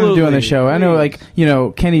something I wanted to do on the show. I know,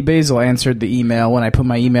 Kenny Basil answered the email when I put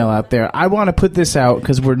my email out there. I want to put this out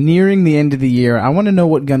because we're nearing the end of the year. I want to know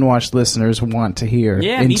what Gunwash listeners want to hear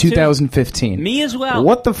in 2015. Too. Me as well.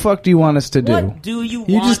 What the fuck do you want us to do? What do you want?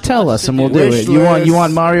 You just tell us and we'll do it. You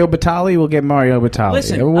want Mario Batali? We'll get Mario Batali.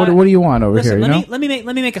 Listen, what do you want over here? Let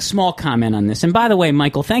me make a small comment on this. And by the way,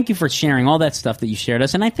 Michael, thank you for sharing all that stuff that you shared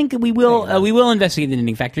us. And I think that we will investigate the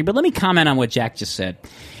Knitting Factory. But let me comment on what Jack just said.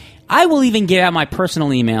 I will even give out my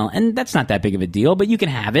personal email, and that's not that big of a deal, but you can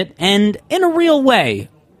have it. And in a real way,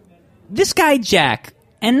 this guy Jack,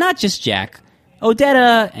 and not just Jack,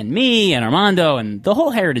 Odetta and me and Armando and the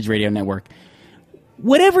whole Heritage Radio Network,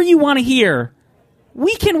 whatever you want to hear,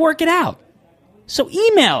 we can work it out. So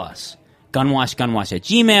email us, gunwash at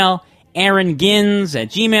Gmail, Aaron Gins at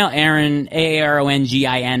Gmail, Aaron,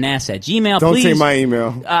 AARONGINS at Gmail. Don't Please, say my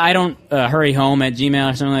email. I don't, hurry home at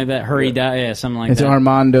Gmail or something like that. Something like that. It's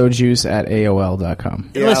ArmandoJuice at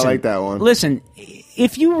AOL.com. Yeah, listen, I like that one. Listen,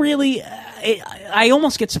 if you really... I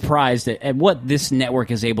almost get surprised at what this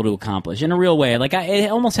network is able to accomplish in a real way. Like,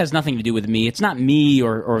 it almost has nothing to do with me. It's not me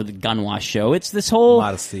or the Gunwash show. It's this whole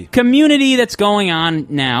community that's going on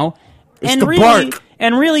now. It's the bark.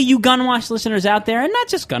 And really, you Gunwash listeners out there, and not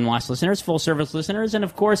just Gunwash listeners, full-service listeners, and,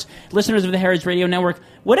 of course, listeners of the Heritage Radio Network,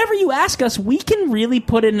 whatever you ask us, we can really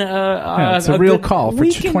put in it's a real call for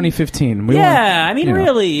 2015.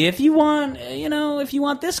 Really, if you want,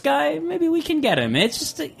 this guy, maybe we can get him. It's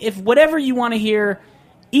just, if whatever you want to hear,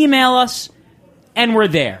 email us, and we're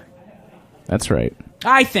there. That's right.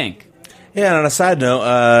 I think. Yeah, and on a side note,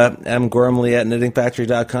 I'm Gormley at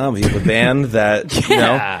knittingfactory.com. If you have a band that,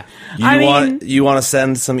 you want to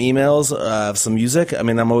send some emails of some music, I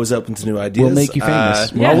mean, I'm always open to new ideas. We'll make you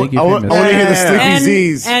famous. I want to hear the Sleepy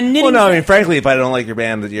Z's. Frankly, if I don't like your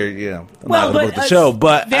band, I'm not going to book the show.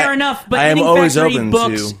 But fair enough. But I am always open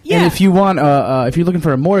books, to. Yeah. And if you want, if you're looking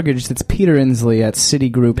for a mortgage, that's Peter Inslee at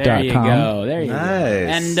Citigroup.com. There you go. There you go.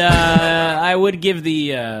 And I would give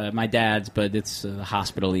my dad's, but it's a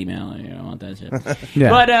hospital email. You don't want that shit.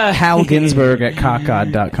 Yeah. But Hal Ginsberg at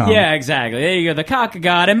cockgod.com. Yeah, exactly. There you go. The Cock of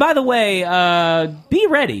God. And by the way, be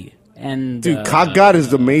ready. And dude, Cock God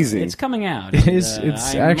is amazing. It's coming out. It's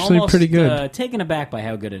actually almost, pretty good. Taken aback by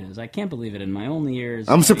how good it is. I can't believe it in my own ears.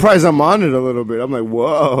 I'm surprised I'm on it a little bit. I'm like,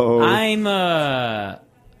 whoa. I'm a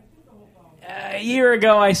year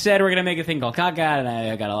ago I said we're going to make a thing called Cock God, and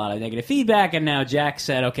I got a lot of negative feedback, and now Jack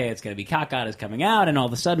said, okay, it's going to be Cock God is coming out, and all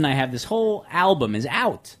of a sudden I have this whole album is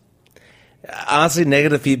out. Honestly,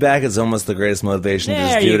 negative feedback is almost the greatest motivation to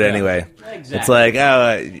just do it anyway. Exactly. It's like,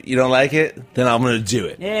 you don't like it? Then I'm going to do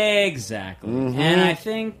it. Exactly. Mm-hmm. And I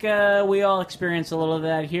think we all experience a little of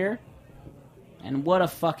that here. And what a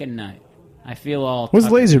fucking night. I feel all... What's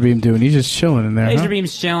Laserbeam doing? He's just chilling in there,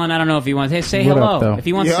 Laserbeam's chilling. I don't know if he wants... Hey, say what hello. Up, though? If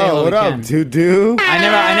he wants to say hello, what up, dude?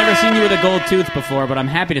 I never seen you with a gold tooth before, but I'm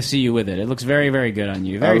happy to see you with it. It looks very, very good on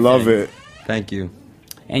you. Very I love it. Thank you.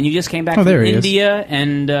 And you just came back from India,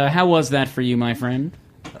 and how was that for you, my friend?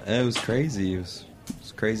 It was crazy. It was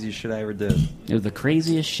the craziest shit I ever did. It was the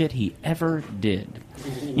craziest shit he ever did.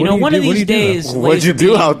 One of these days... What'd you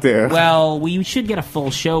do out there? Well, we should get a full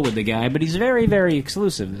show with the guy, but he's very, very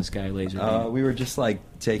exclusive, this guy, Laserbeam. We were just,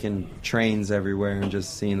 taking trains everywhere and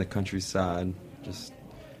just seeing the countryside.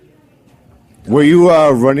 Were you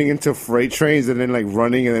running into freight trains and then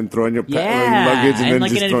running and then throwing your luggage and then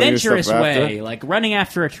just an throwing adventurous your stuff way, after? like running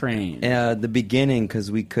after a train? The beginning,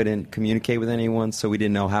 because we couldn't communicate with anyone, so we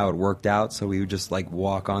didn't know how it worked out. So we would just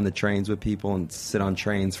walk on the trains with people and sit on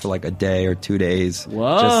trains for a day or 2 days,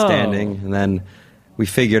 Whoa. just standing. And then we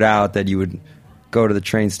figured out that you would go to the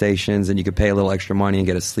train stations and you could pay a little extra money and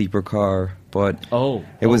get a sleeper car. But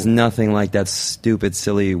it was nothing like that stupid,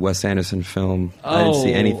 silly Wes Anderson film. I didn't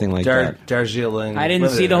see anything like that. Darjeeling. I didn't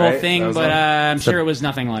see the whole thing, but I'm sure it was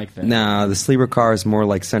nothing like that. Nah, the sleeper car is more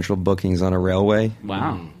like central bookings on a railway.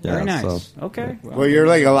 Wow. Yeah, Very nice. so- Okay. Well, you're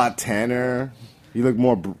like a lot tanner. You look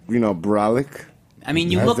more, brolic. I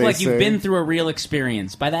mean, you as look they like you've say. been through a real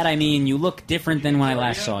experience. By that I mean you look different than when I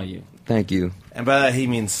last saw you. Thank you. And by that he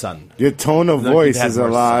means son. Your tone of Look, voice you've had is a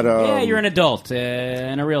more lot son. of. Yeah, you're an adult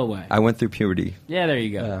in a real way. I went through puberty. Yeah, there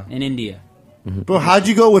you go. In India. But how'd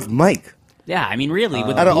you go with Mike? Yeah, I mean, really.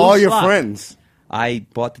 With Out the of blue all your slot. friends. I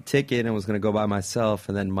bought the ticket and was going to go by myself,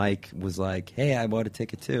 and then Mike was like, "Hey, I bought a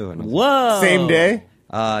ticket too." And I was Whoa! Same day?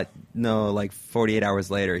 No, like 48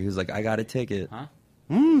 hours later. He was like, "I got a ticket." Huh?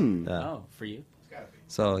 Yeah. For you.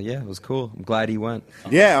 So yeah, it was cool. I'm glad he went.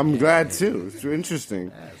 Yeah, I'm glad too. It's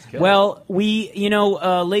interesting. Well,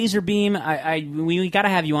 Laserbeam, we got to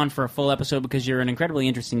have you on for a full episode because you're an incredibly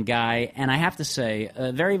interesting guy. And I have to say,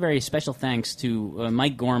 a very, very special thanks to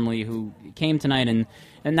Mike Gormley, who came tonight and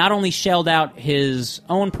not only shelled out his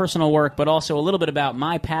own personal work, but also a little bit about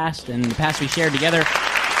my past and the past we shared together.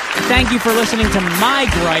 Thank you for listening to my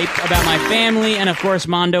gripe about my family. And, of course,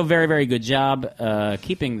 Mondo, very, very good job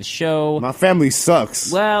keeping the show. My family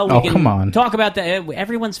sucks. Well, we can come on. talk about that.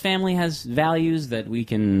 Everyone's family has values that we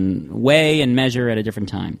can weigh and measure at a different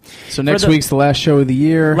time. So next week's the last show of the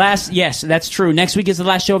year. Yes, that's true. Next week is the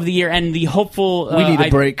last show of the year, and the hopeful. We need a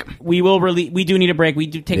break. We will we do need a break. We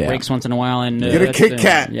do take Yeah. breaks once in a while, and Get a Kit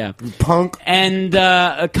Kat. Yeah, Punk. and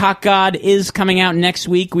Cock God is coming out next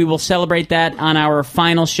week. We will celebrate that on our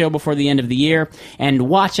final show before the end of the year. And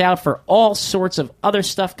watch out for all sorts of other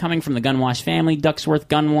stuff coming from the Gunwash family. Ducksworth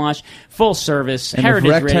Gunwash, full service, And Heritage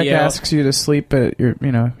if RecTech Radio. asks you to sleep at your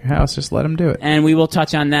house, just let him do it. And we will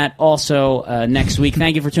touch on that also next week.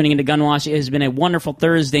 Thank you for tuning into Gunwash. It has been a wonderful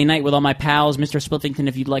Thursday night with all my pals. Mr. Spliffington,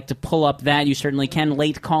 if you'd like to pull up that, you certainly can.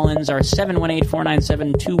 Late call-ins are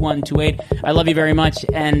 718-497-2128. I love you very much.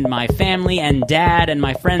 And my family and Dad and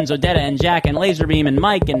my friends Odetta and Jack and Laserbeam and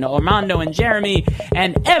Mike and Armando and Jeremy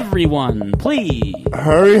and everyone, please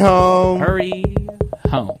Hurry home. hurry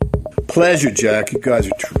home. Pleasure, Jack. You guys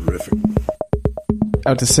are terrific.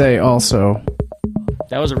 Out to say also,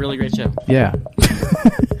 That was a really great show. yeah.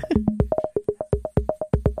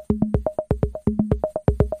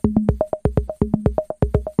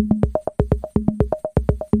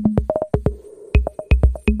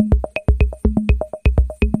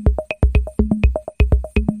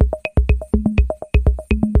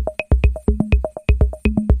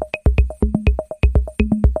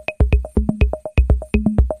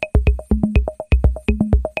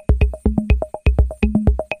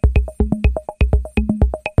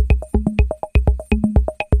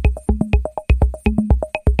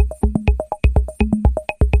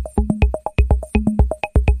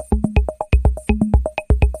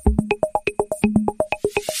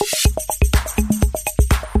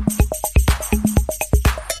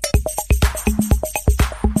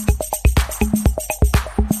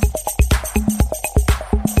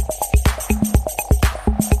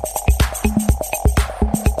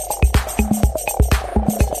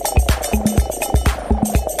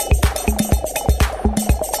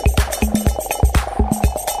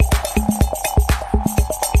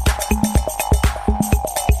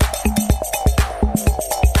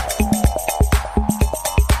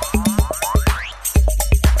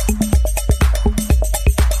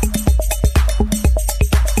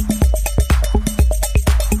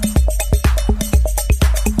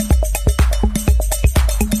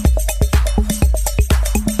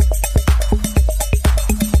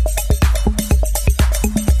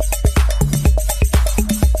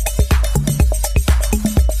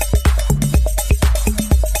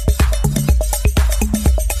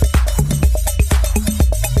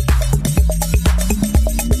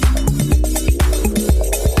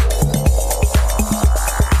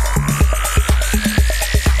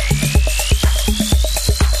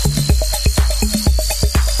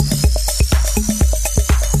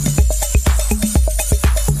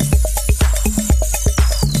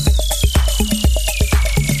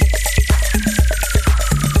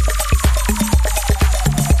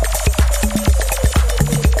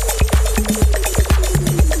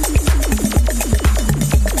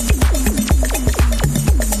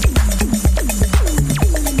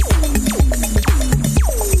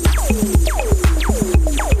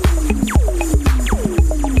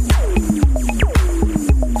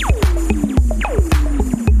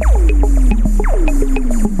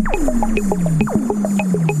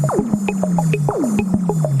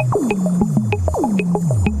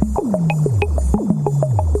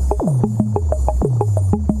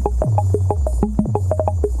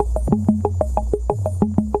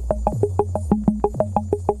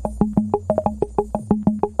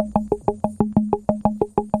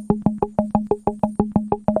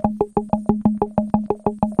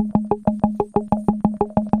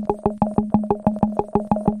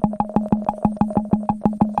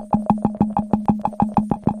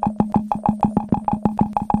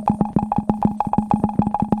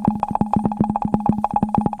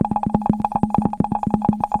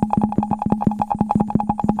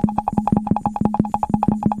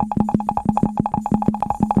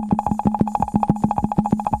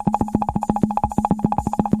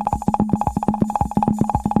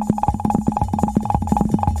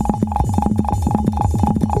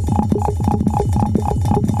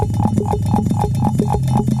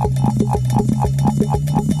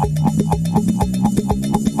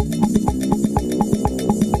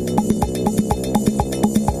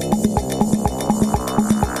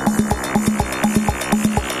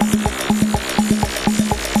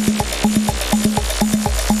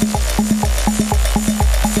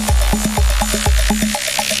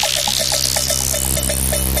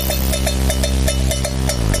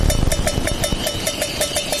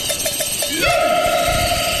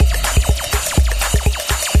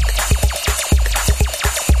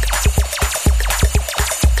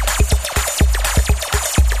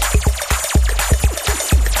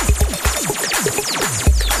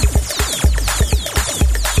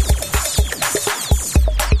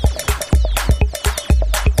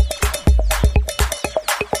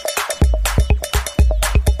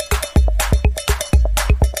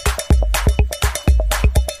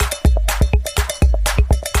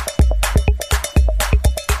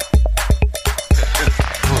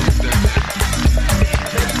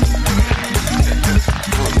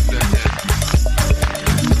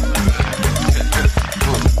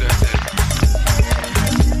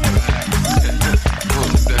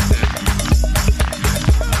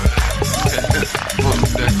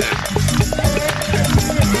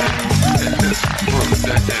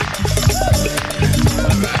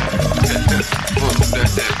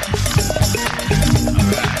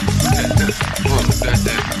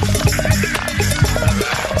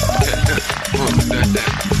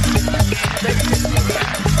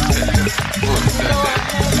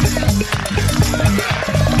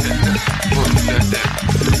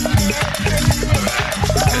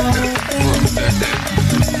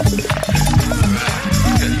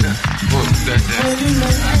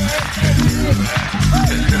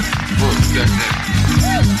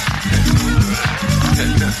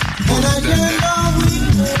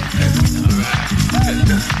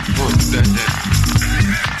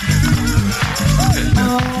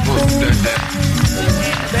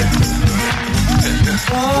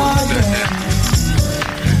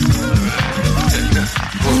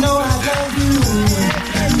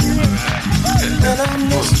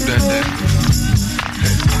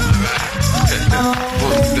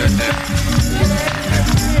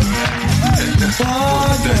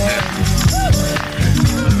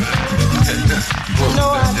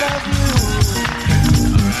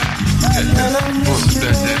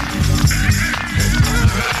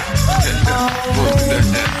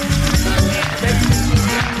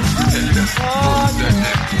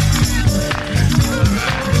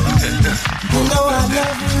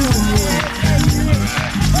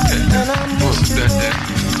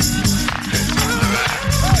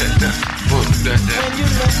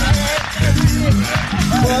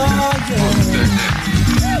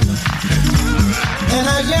 And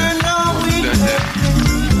I yearn all week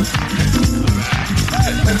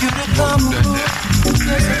for you to come home.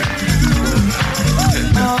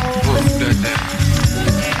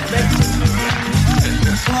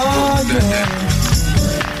 Oh, yeah.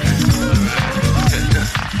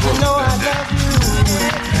 You know I love you,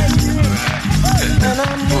 and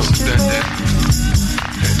I miss you.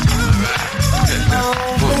 Oh,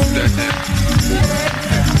 baby.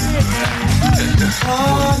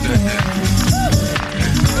 Oh, yeah.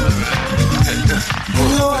 You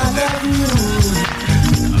know I love you,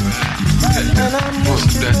 and I miss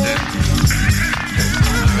you.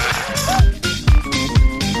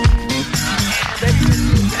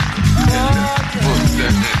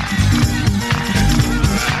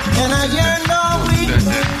 And I yearn all week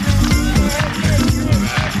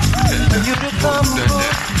for you to come home.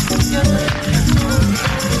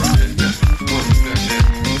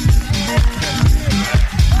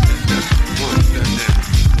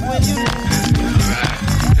 When you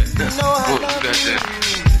know I love you.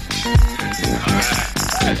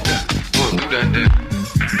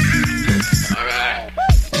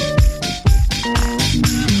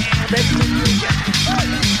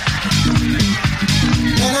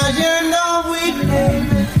 And I yearn all week,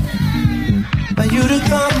 baby, for you to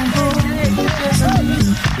come home.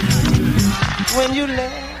 When you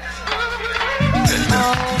left, oh,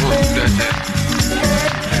 baby.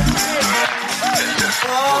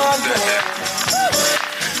 Oh, yeah.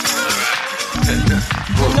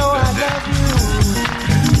 You know I love you,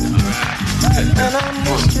 and I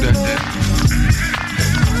miss you.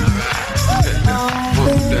 Oh,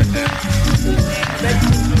 baby.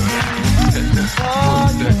 Oh,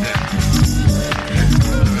 yeah.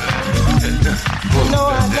 You know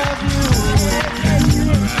I love you,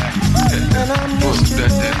 and I miss you.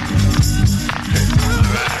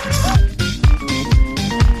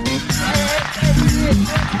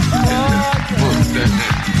 Oh, yeah.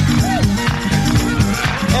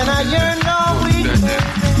 And I yearn all week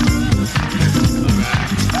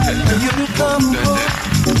for you to come home.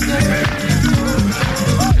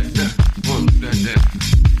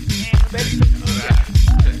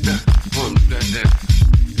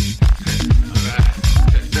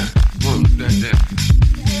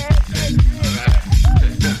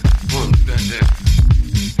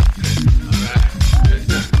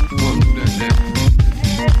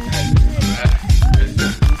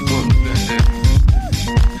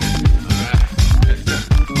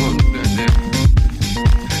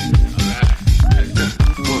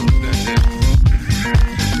 Boom,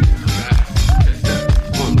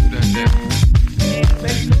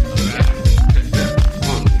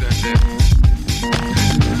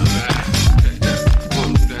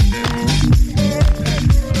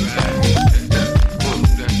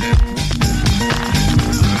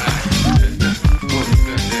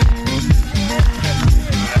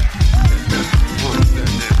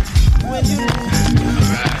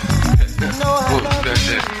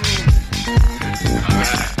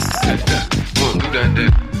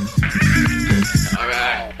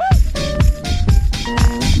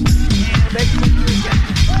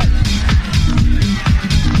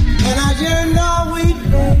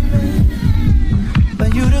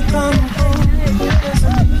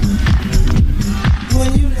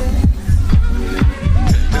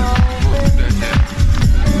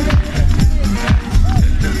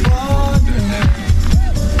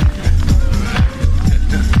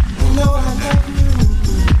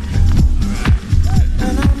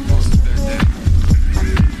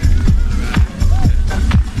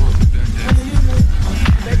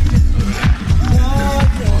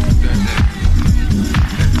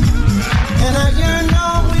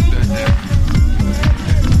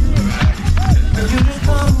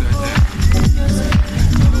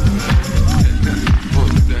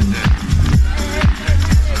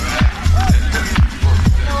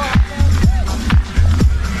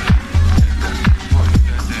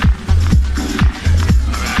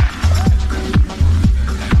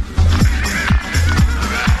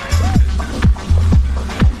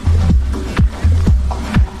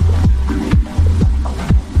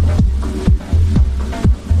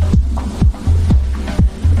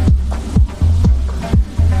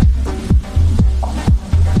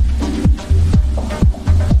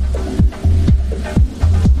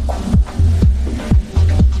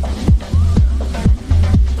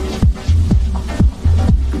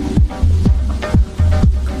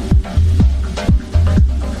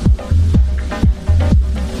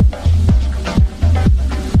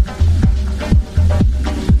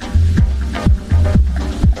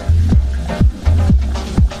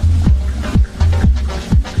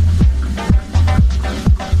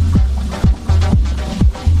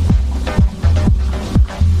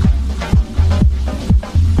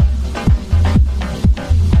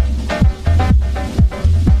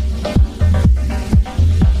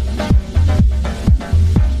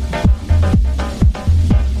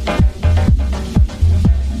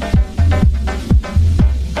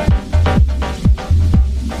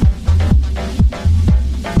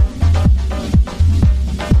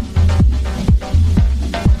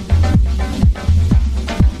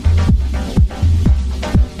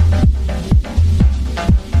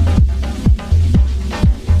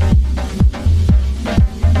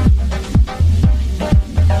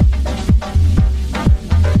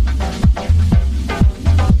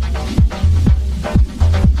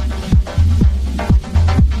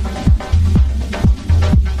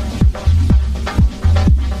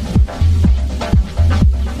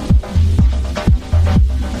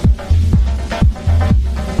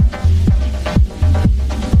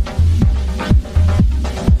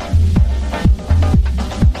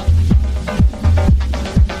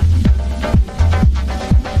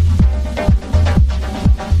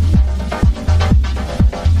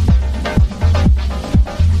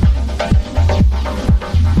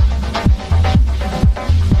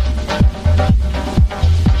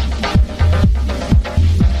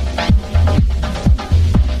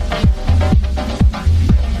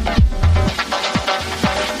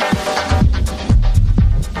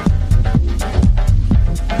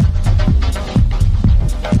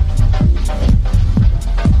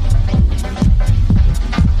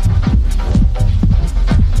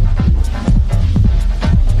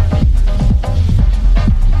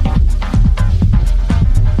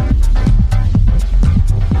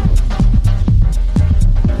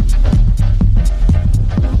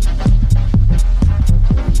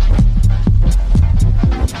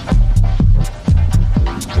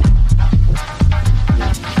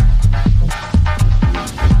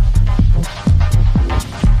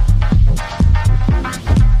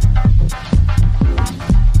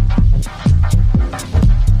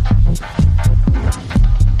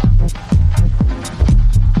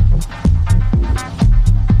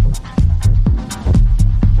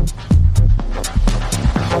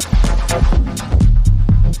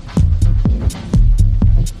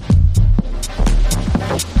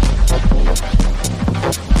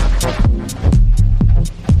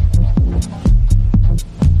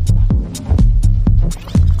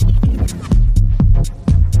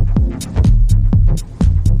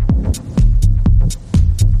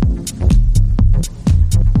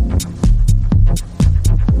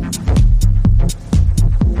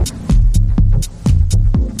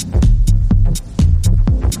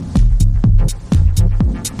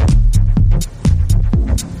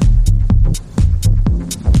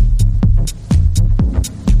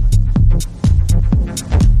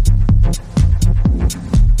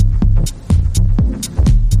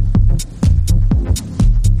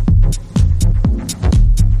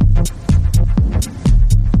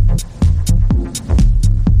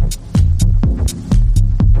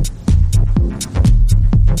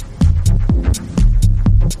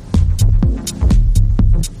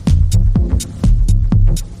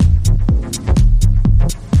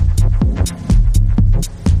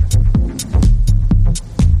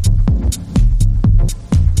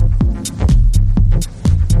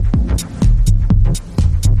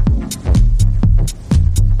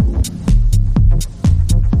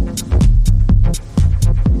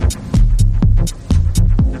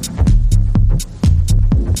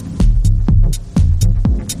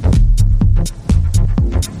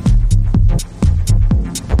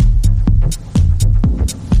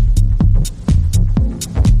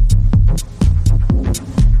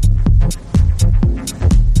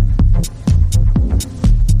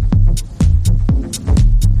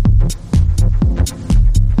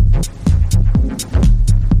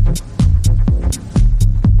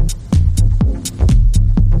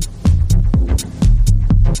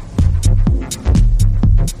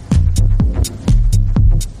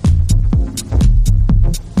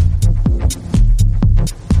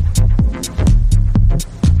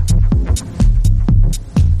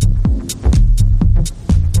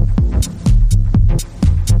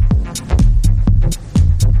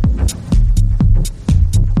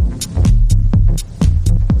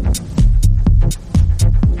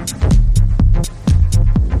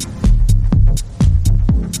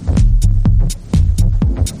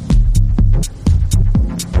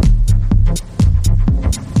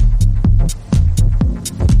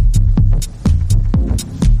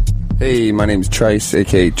 Hey, my name's Trice,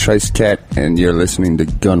 a.k.a. Trice Cat, and you're listening to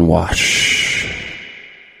Gunwash.